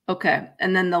 Okay.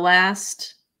 And then the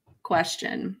last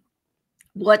question.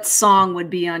 What song would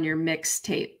be on your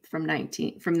mixtape from the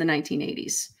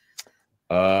 1980s?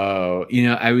 Oh, you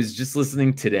know, I was just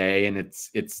listening today, and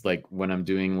it's like when I'm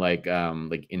doing like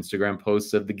Instagram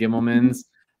posts of the Mhm. Gimmelmans.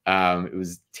 It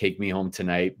was "Take Me Home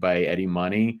Tonight" by Eddie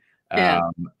Money. Yeah.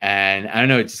 And I don't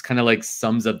know, it just kind of like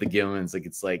sums up the Gimmelmans. Like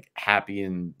it's like happy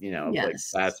and, you know, like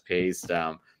Yes. fast paced.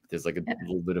 There's like a Yeah.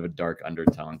 little bit of a dark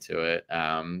undertone to it.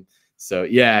 So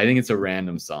yeah, I think it's a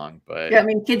random song, but Yeah, I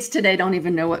mean, kids today don't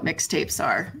even know what mixtapes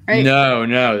are, right?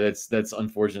 no, that's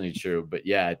unfortunately true. But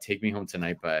yeah, "Take Me Home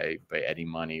Tonight" by Eddie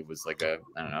Money was like a,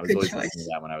 I don't know, I was Good always listening to choice.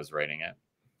 that when I was writing it.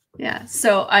 Yeah,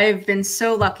 so I've been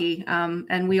so lucky,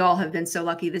 and we all have been so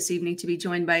lucky this evening to be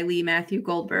joined by Matthew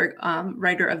Goldberg,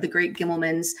 writer of The Great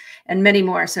Gimmelmans, and many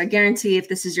more. So I guarantee if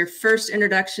this is your first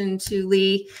introduction to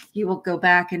Lee, you will go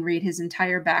back and read his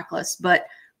entire backlist. But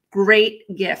great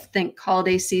gift. Think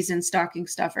holiday season stocking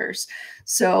stuffers.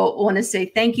 So I want to say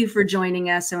thank you for joining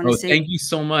us. I want to say Thank you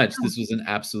so much. This was an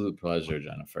absolute pleasure,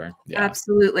 Jennifer. Yeah.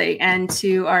 absolutely. And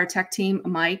to our tech team,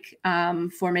 Mike,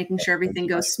 for making sure everything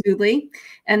goes smoothly.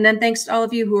 And then thanks to all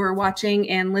of you who are watching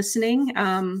and listening.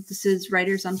 This is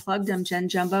Writers Unplugged. I'm Jen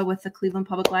Jumba with the Cleveland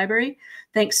Public Library.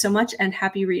 Thanks so much and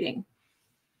happy reading.